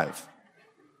alive.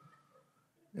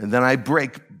 And then I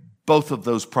break both of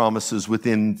those promises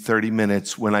within 30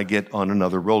 minutes when I get on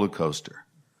another roller coaster.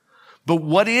 But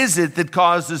what is it that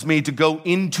causes me to go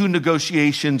into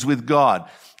negotiations with God?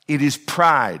 It is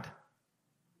pride.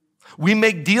 We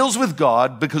make deals with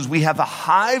God because we have a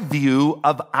high view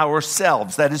of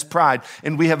ourselves. That is pride.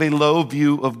 And we have a low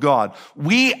view of God.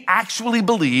 We actually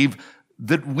believe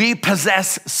that we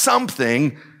possess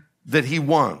something that he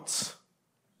wants.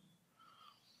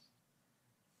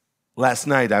 Last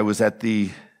night I was at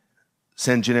the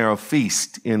San Gennaro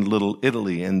feast in Little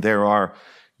Italy, and there are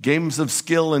games of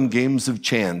skill and games of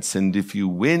chance. And if you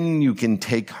win, you can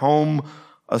take home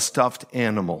a stuffed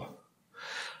animal.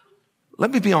 Let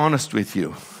me be honest with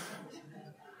you.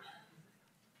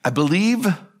 I believe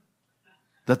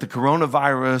that the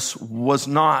coronavirus was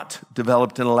not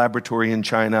developed in a laboratory in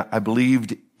China. I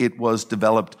believed it was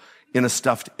developed in a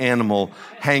stuffed animal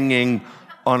hanging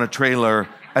on a trailer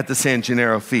at the San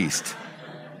Gennaro feast.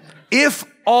 If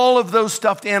all of those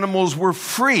stuffed animals were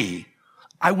free,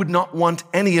 I would not want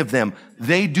any of them.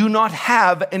 They do not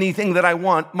have anything that I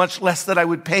want, much less that I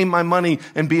would pay my money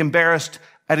and be embarrassed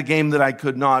at a game that I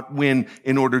could not win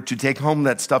in order to take home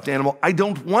that stuffed animal. I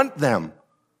don't want them.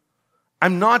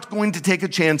 I'm not going to take a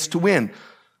chance to win.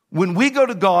 When we go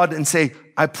to God and say,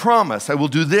 I promise I will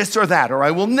do this or that, or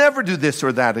I will never do this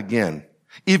or that again,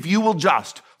 if you will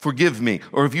just forgive me,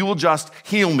 or if you will just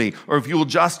heal me, or if you will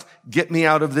just get me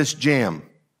out of this jam,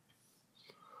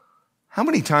 How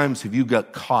many times have you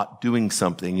got caught doing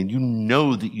something and you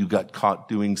know that you got caught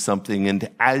doing something, and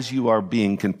as you are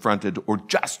being confronted or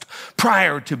just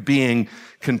prior to being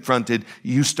confronted,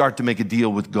 you start to make a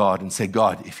deal with God and say,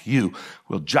 God, if you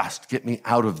will just get me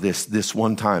out of this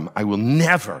one time, I will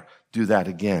never do that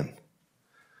again.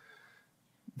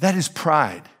 That is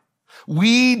pride.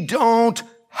 We don't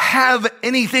have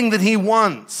anything that he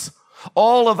wants.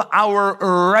 All of our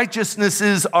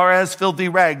righteousnesses are as filthy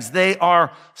rags. They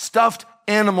are stuffed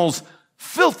animals,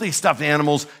 filthy stuffed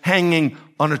animals, hanging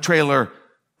on a trailer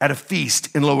at a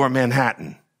feast in Lower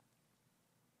Manhattan.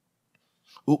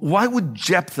 Why would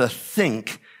Jephthah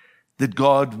think that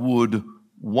God would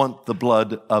want the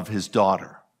blood of his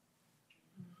daughter?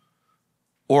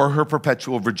 Or her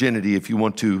perpetual virginity, if you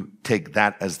want to take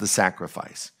that as the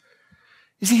sacrifice.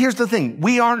 You see, here's the thing.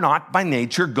 We are not by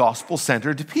nature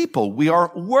gospel-centered people. We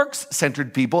are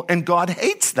works-centered people, and God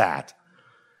hates that.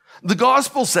 The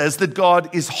gospel says that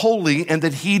God is holy and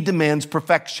that he demands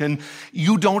perfection.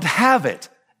 You don't have it.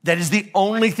 That is the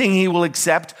only thing he will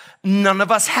accept. None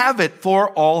of us have it, for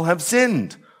all have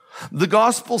sinned. The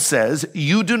gospel says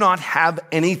you do not have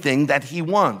anything that he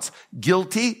wants.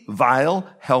 Guilty, vile,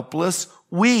 helpless,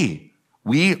 we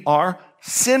are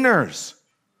sinners.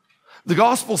 The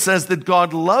gospel says that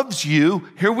God loves you,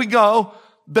 here we go,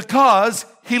 because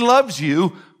he loves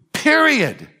you,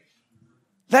 period.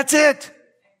 That's it.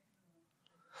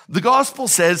 The gospel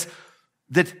says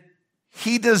that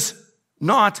he does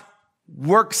not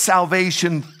work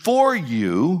salvation for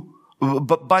you,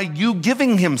 but by you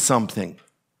giving him something.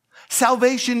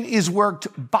 Salvation is worked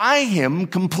by him,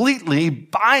 completely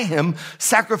by him,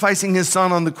 sacrificing his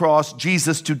son on the cross,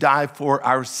 Jesus, to die for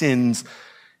our sins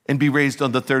and be raised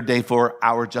on the third day for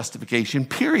our justification,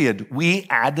 period. We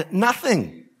add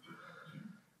nothing.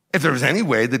 If there was any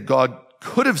way that God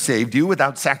could have saved you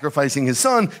without sacrificing his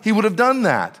son, he would have done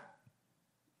that.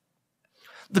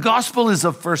 The gospel is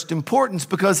of first importance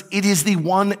because it is the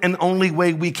one and only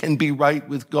way we can be right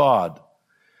with God.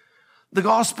 The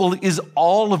gospel is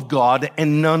all of God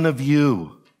and none of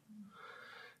you.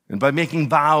 And by making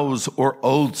vows or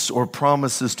oaths or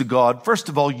promises to God, first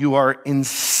of all, you are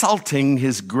insulting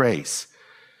his grace.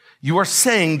 You are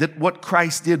saying that what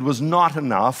Christ did was not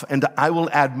enough, and I will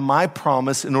add my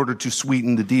promise in order to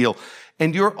sweeten the deal.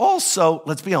 And you're also,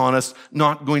 let's be honest,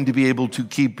 not going to be able to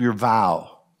keep your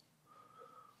vow.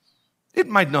 It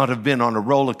might not have been on a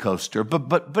roller coaster,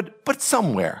 but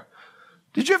somewhere.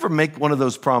 Did you ever make one of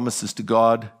those promises to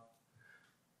God?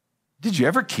 Did you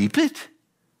ever keep it?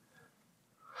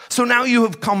 So now you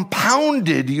have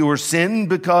compounded your sin,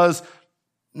 because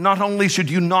not only should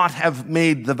you not have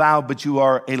made the vow, but you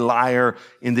are a liar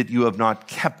in that you have not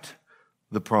kept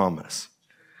the promise.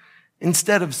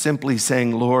 Instead of simply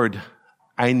saying, Lord,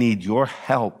 I need your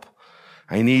help.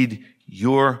 I need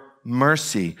your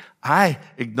mercy. I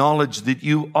acknowledge that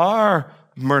you are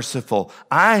merciful.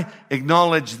 I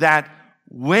acknowledge that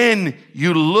when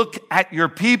you look at your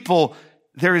people,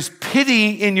 there is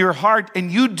pity in your heart,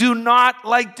 and you do not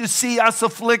like to see us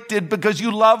afflicted because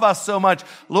you love us so much.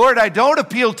 Lord, I don't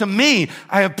appeal to me.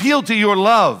 I appeal to your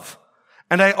love,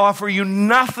 and I offer you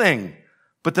nothing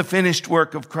but the finished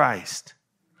work of Christ.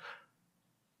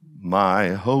 My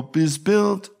hope is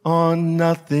built on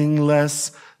nothing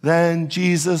less than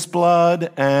Jesus'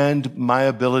 blood and my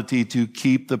ability to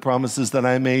keep the promises that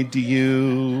I made to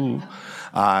you.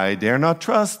 I dare not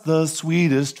trust the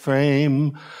sweetest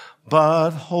frame, but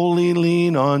wholly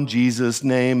lean on Jesus'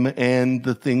 name and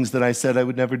the things that I said I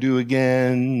would never do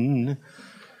again.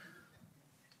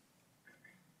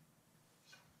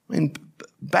 And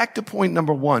back to point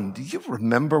number one. Do you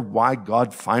remember why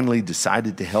God finally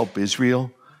decided to help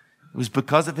Israel? It was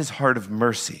because of his heart of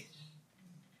mercy.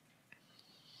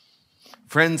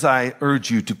 Friends, I urge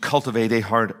you to cultivate a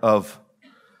heart of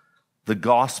the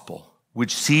gospel,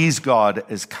 which sees God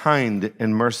as kind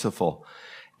and merciful,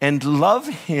 and love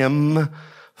him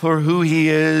for who he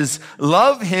is.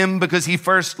 Love him because he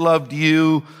first loved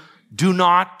you. Do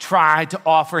not try to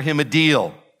offer him a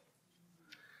deal.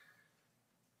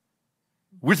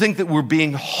 We think that we're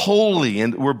being holy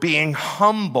and we're being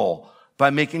humble by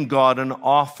making God an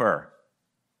offer.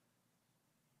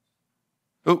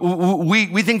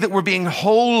 We think that we're being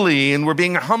holy and we're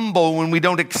being humble when we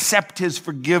don't accept his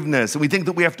forgiveness, and we think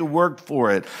that we have to work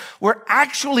for it. We're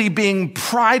actually being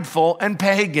prideful and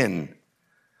pagan.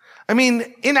 I mean,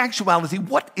 in actuality,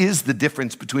 what is the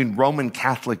difference between Roman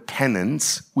Catholic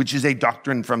penance, which is a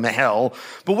doctrine from hell,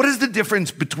 but what is the difference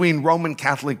between Roman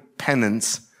Catholic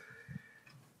penance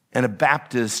and a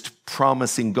Baptist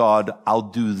promising God, I'll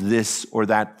do this or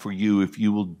that for you if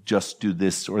you will just do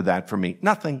this or that for me.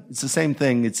 Nothing. It's the same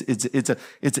thing. It's a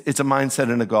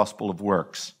mindset and a gospel of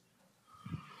works.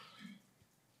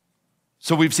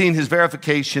 So we've seen his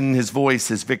verification, his voice,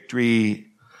 his victory,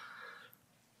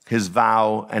 his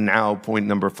vow, and now point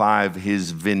number 5,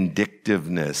 his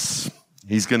vindictiveness.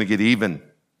 He's going to get even.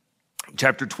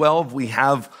 Chapter 12, we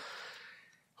have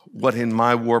what in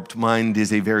my warped mind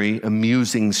is a very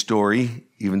amusing story,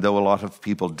 even though a lot of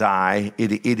people die.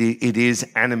 It is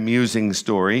an amusing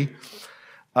story.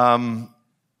 Do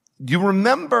you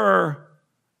remember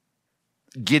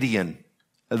Gideon?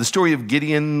 The story of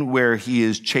Gideon, where he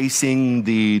is chasing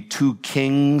the 2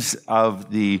 kings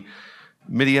of the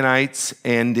Midianites,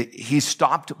 and he's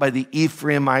stopped by the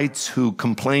Ephraimites who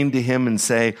complain to him and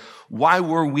say, why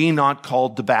were we not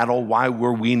called to battle? Why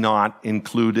were we not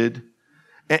included?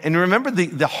 And remember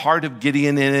the heart of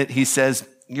Gideon in it. He says,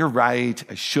 you're right.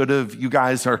 I should have. You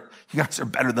guys are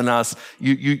better than us.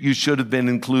 You should have been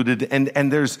included.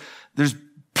 And there's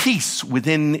peace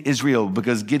within Israel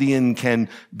because Gideon can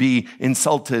be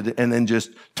insulted and then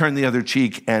just turn the other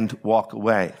cheek and walk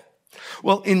away.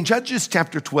 Well, in Judges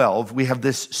chapter 12, we have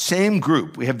this same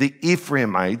group. We have the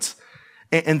Ephraimites,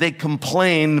 and they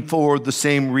complain for the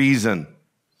same reason.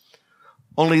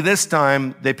 Only this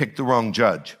time, they picked the wrong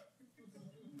judge.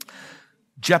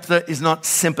 Jephthah is not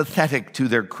sympathetic to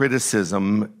their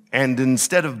criticism, and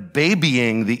instead of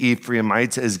babying the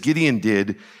Ephraimites as Gideon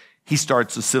did, he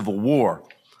starts a civil war.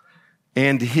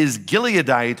 And his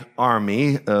Gileadite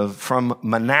army from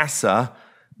Manasseh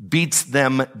beats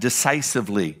them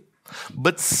decisively.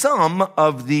 But some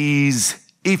of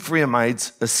these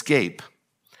Ephraimites escape.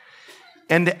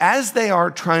 And as they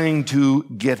are trying to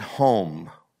get home,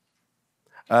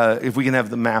 if we can have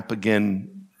the map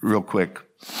again real quick.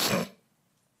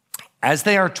 As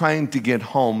they are trying to get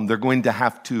home, they're going to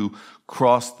have to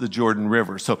cross the Jordan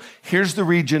River. So here's the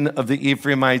region of the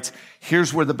Ephraimites.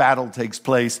 Here's where the battle takes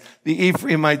place. The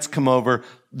Ephraimites come over.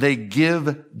 They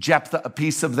give Jephthah a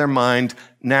piece of their mind.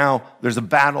 Now there's a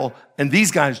battle, and these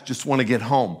guys just want to get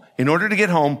home. In order to get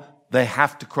home, they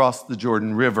have to cross the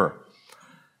Jordan River.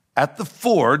 At the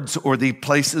fords, or the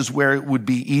places where it would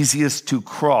be easiest to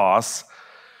cross,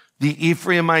 the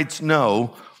Ephraimites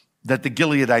know that the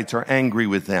Gileadites are angry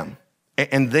with them.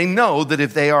 And they know that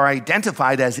if they are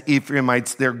identified as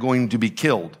Ephraimites, they're going to be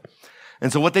killed.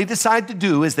 And so what they decide to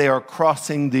do as they are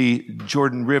crossing the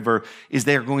Jordan River is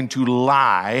they are going to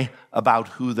lie about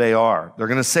who they are. They're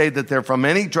going to say that they're from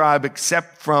any tribe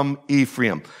except from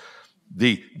Ephraim.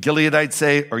 The Gileadites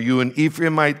say, are you an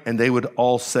Ephraimite? And they would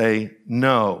all say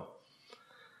no.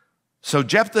 So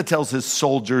Jephthah tells his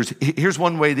soldiers, here's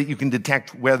one way that you can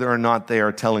detect whether or not they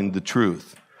are telling the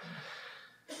truth.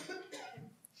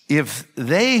 If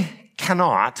they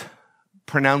cannot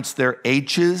pronounce their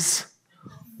H's,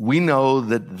 we know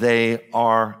that they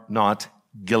are not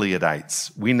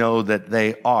Gileadites. We know that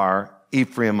they are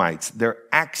Ephraimites. Their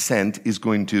accent is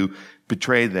going to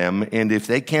betray them. And if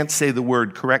they can't say the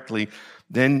word correctly,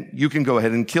 then you can go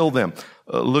ahead and kill them.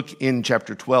 Look in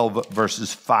chapter 12,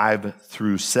 verses 5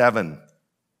 through 7.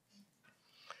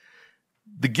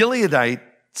 The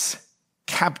Gileadites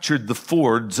captured the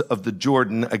fords of the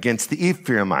Jordan against the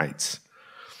Ephraimites.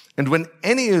 And when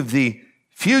any of the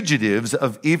fugitives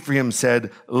of Ephraim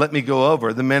said, let me go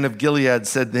over, the men of Gilead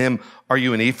said to him, are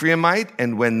you an Ephraimite?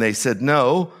 And when they said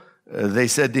no, they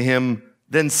said to him,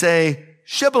 then say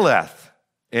Shibboleth.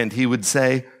 And he would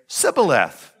say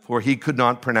Sibboleth, for he could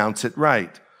not pronounce it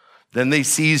right. Then they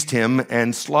seized him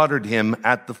and slaughtered him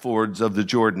at the fords of the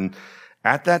Jordan.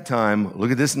 At that time,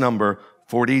 look at this number,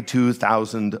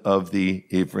 42,000 of the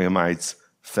Ephraimites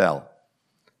fell.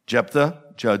 Jephthah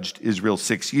judged Israel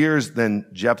 6 years. Then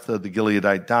Jephthah the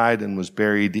Gileadite died and was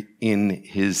buried in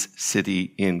his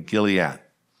city in Gilead.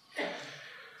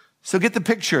 So get the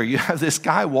picture. You have this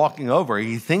guy walking over.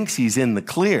 He thinks he's in the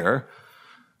clear,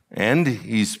 and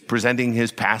he's presenting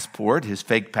his passport, his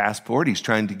fake passport. He's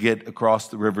trying to get across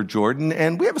the River Jordan.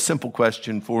 And we have a simple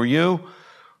question for you.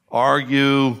 Are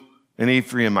you an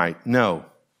Ephraimite? No.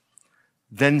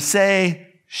 Then say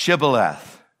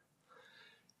Shibboleth.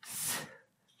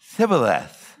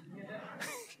 Sibboleth.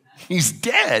 He's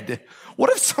dead. What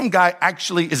if some guy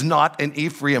actually is not an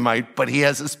Ephraimite, but he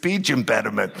has a speech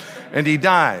impediment and he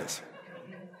dies?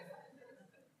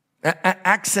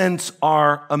 Accents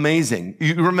are amazing.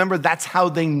 You remember that's how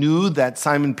they knew that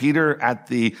Simon Peter at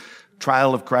the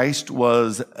trial of Christ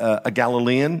was a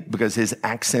Galilean, because his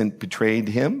accent betrayed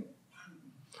him.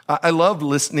 I love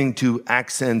listening to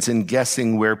accents and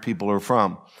guessing where people are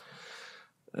from.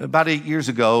 About 8 years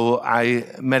ago, I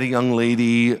met a young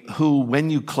lady who, when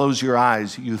you close your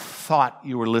eyes, you thought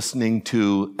you were listening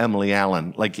to Emily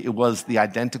Allen, like it was the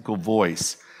identical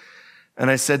voice.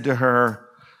 And I said to her,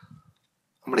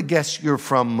 I'm going to guess you're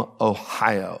from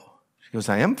Ohio. She goes,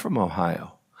 I am from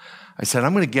Ohio. I said,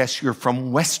 I'm going to guess you're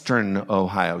from Western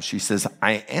Ohio. She says,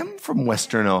 I am from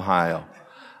Western Ohio.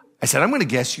 I said, I'm going to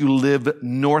guess you live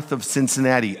north of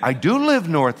Cincinnati. I do live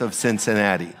north of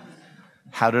Cincinnati.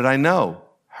 How did I know?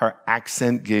 Her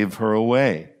accent gave her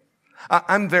away.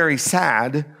 I'm very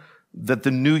sad that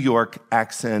the New York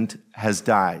accent has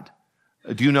died.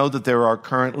 Do you know that there are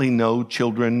currently no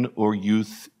children or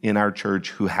youth in our church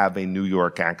who have a New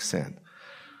York accent?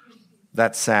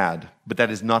 That's sad, but that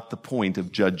is not the point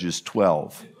of Judges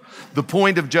 12. The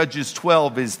point of Judges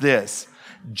 12 is this.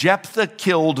 Jephthah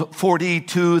killed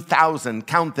 42,000,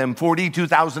 count them,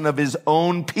 42,000 of his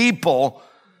own people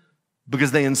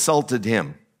because they insulted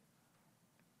him.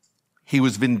 He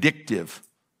was vindictive,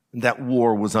 and that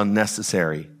war was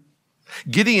unnecessary.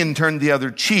 Gideon turned the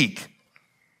other cheek,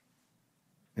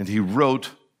 and he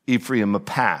wrote Ephraim a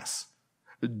pass.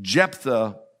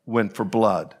 Jephthah went for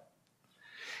blood.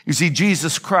 You see,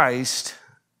 Jesus Christ,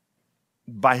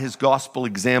 by his gospel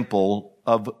example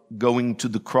of going to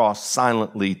the cross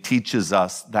silently, teaches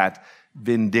us that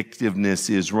vindictiveness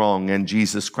is wrong. And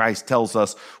Jesus Christ tells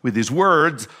us with his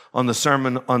words on the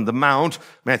Sermon on the Mount,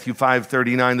 Matthew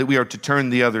 5:39, that we are to turn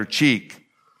the other cheek.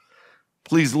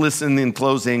 Please listen in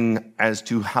closing as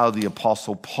to how the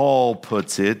Apostle Paul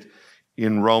puts it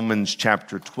in Romans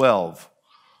chapter 12.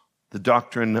 The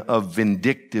doctrine of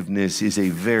vindictiveness is a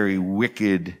very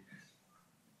wicked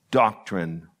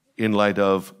doctrine in light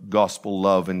of gospel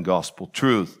love and gospel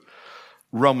truth.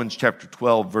 Romans chapter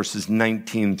 12, verses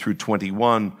 19 through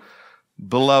 21.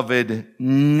 Beloved,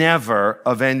 never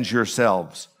avenge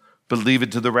yourselves, but leave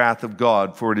it to the wrath of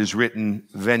God, for it is written,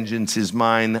 vengeance is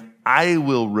mine, I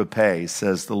will repay,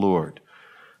 says the Lord.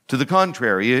 To the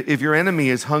contrary, if your enemy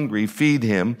is hungry, feed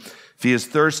him. If he is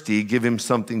thirsty, give him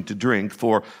something to drink,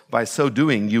 for by so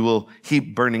doing you will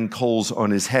heap burning coals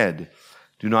on his head.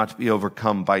 Do not be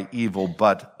overcome by evil,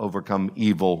 but overcome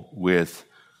evil with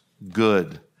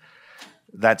good.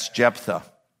 That's Jephthah.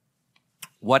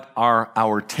 What are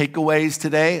our takeaways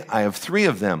today? I have 3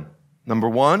 of them. Number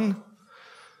 1,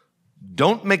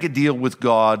 don't make a deal with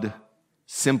God.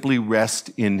 Simply rest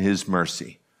in his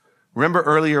mercy. Remember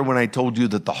earlier when I told you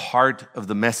that the heart of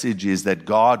the message is that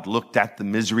God looked at the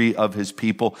misery of his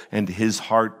people and his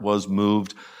heart was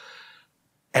moved?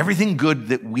 Everything good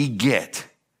that we get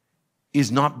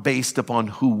is not based upon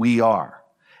who we are.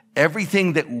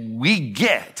 Everything that we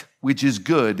get, which is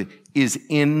good, is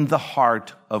in the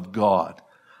heart of God.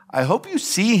 I hope you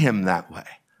see him that way.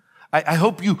 I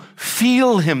hope you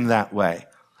feel him that way.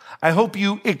 I hope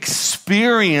you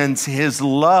experience his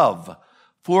love,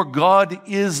 for God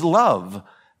is love,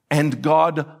 and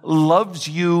God loves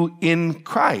you in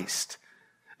Christ.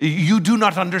 You do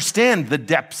not understand the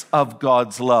depths of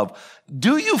God's love.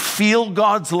 Do you feel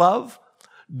God's love?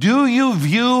 Do you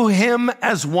view him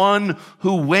as one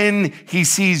who, when he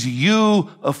sees you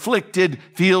afflicted,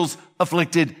 feels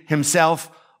afflicted himself?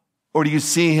 Or do you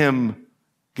see him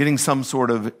getting some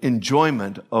sort of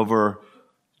enjoyment over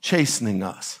chastening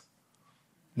us?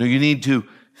 No, you need to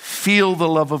feel the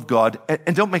love of God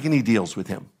and don't make any deals with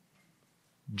him.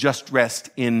 Just rest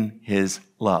in his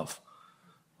love.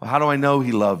 Well, how do I know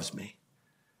he loves me?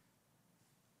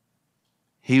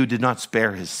 He who did not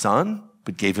spare his son,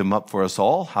 but gave him up for us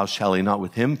all, how shall he not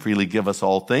with him freely give us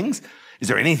all things? Is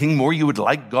there anything more you would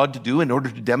like God to do in order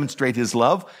to demonstrate his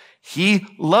love? He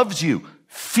loves you.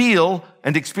 Feel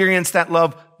and experience that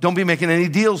love. Don't be making any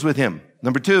deals with him.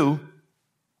 Number 2,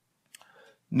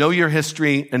 know your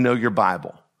history and know your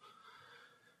Bible.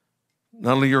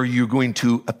 Not only are you going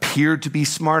to appear to be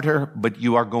smarter, but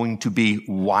you are going to be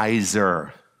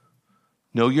wiser.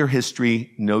 Know your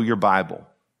history, know your Bible.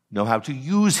 Know how to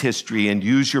use history and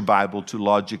use your Bible to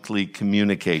logically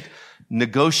communicate.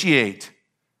 Negotiate.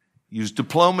 Use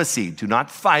diplomacy. Do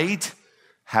not fight.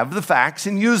 Have the facts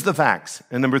and use the facts.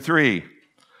 And number 3,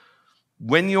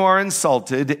 when you are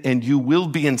insulted, and you will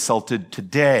be insulted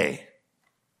today,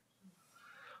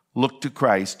 look to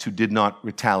Christ who did not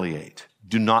retaliate.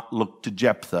 Do not look to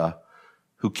Jephthah,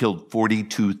 who killed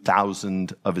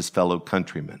 42,000 of his fellow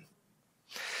countrymen.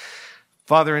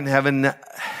 Father in heaven,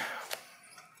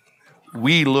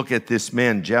 we look at this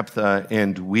man, Jephthah,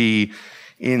 and we,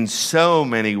 in so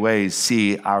many ways,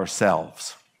 see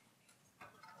ourselves.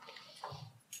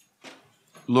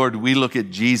 Lord, we look at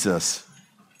Jesus,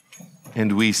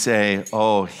 and we say,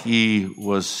 oh, he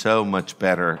was so much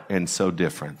better and so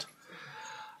different.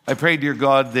 I pray, dear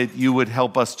God, that you would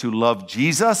help us to love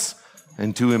Jesus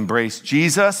and to embrace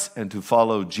Jesus and to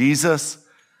follow Jesus.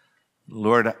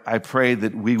 Lord, I pray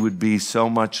that we would be so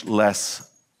much less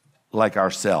like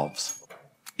ourselves.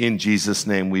 In Jesus'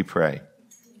 name we pray.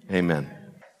 Amen.